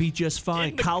they're going to be just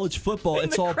fine. College football,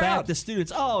 it's all back. The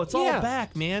students, it's all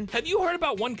back, man. Have you heard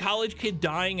about one college kid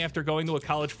dying after going to a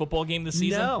college football game this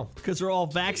season? No, because they're all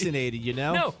vaccinated, you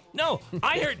know? No.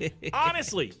 I heard,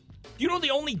 honestly, you know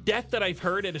the only death that I've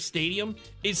heard at a stadium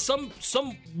is some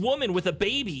woman with a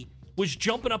baby was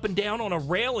jumping up and down on a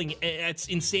railing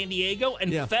in San Diego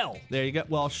and fell. There you go.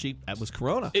 Well, that was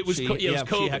Corona. It was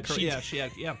COVID. She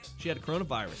had a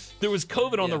coronavirus. There was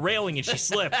COVID on the railing and she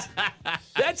slipped.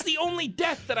 That's the only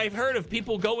death that I've heard of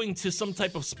people going to some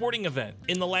type of sporting event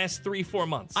in the last 3-4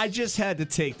 months. I just had to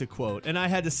take the quote and I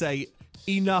had to say,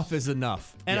 enough is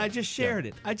enough. And I just shared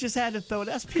it. I just had to throw it.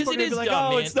 That's people are going to be like,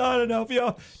 dumb, man. It's not enough.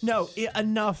 Yo. No,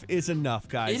 enough is enough,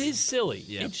 guys. It is silly.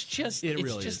 Yeah. It's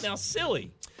just now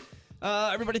silly.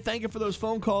 Everybody, thank you for those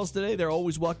phone calls today. They're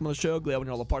always welcome on the show. Glad when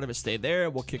you're all a part of it. Stay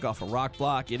there. We'll kick off a rock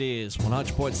block. It is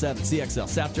 100.7 ZXL,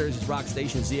 South Jersey's rock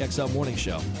station, ZXL Morning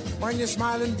Show. When you're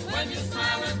smiling, when you're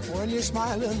smiling, when you're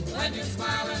smiling, when you're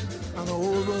smiling, and the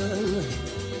whole world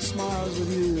smiles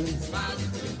with you.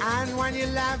 And when you're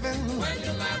laughing,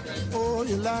 oh,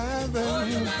 you're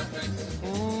laughing,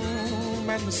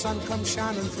 when the sun comes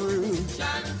shining through.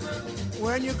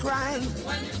 When you're crying,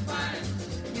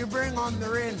 you bring on the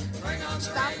rain.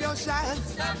 Stop your sighing.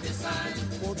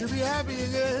 Won't you be happy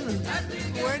again?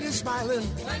 When you're smiling.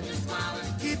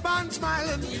 Keep on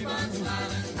smiling.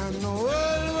 And the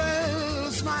world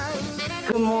will smile.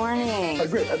 Good morning.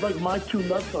 Great. I'd like my 2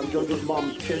 nuts on JoJo's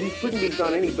mom's chin. Couldn't get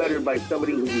done any better by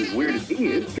somebody who's as weird as he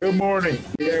is. Good morning.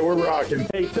 Yeah, we're rocking.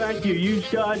 Hey, thank you. You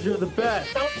guys are the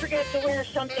best. Don't forget to wear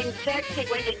something sexy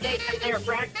when you take them there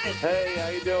breakfast. Hey, how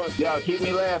you doing? Yo, keep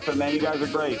me laughing, man. You guys are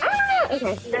great.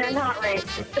 Okay, they're not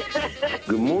racist.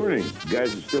 Good morning. You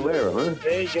guys are still there, huh?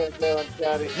 There you go, man.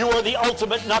 Scotty. You are the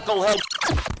ultimate knucklehead.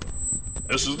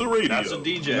 This is the radio. That's a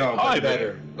DJ. No,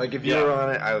 better. Like, if you were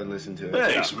on it, I would listen to it.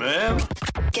 Thanks, man.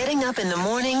 Getting up in the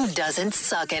morning doesn't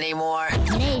suck anymore.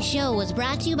 Today's show was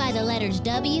brought to you by the letters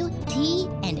W, T,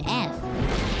 and F.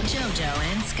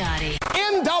 JoJo and Scotty.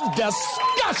 End of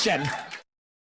discussion.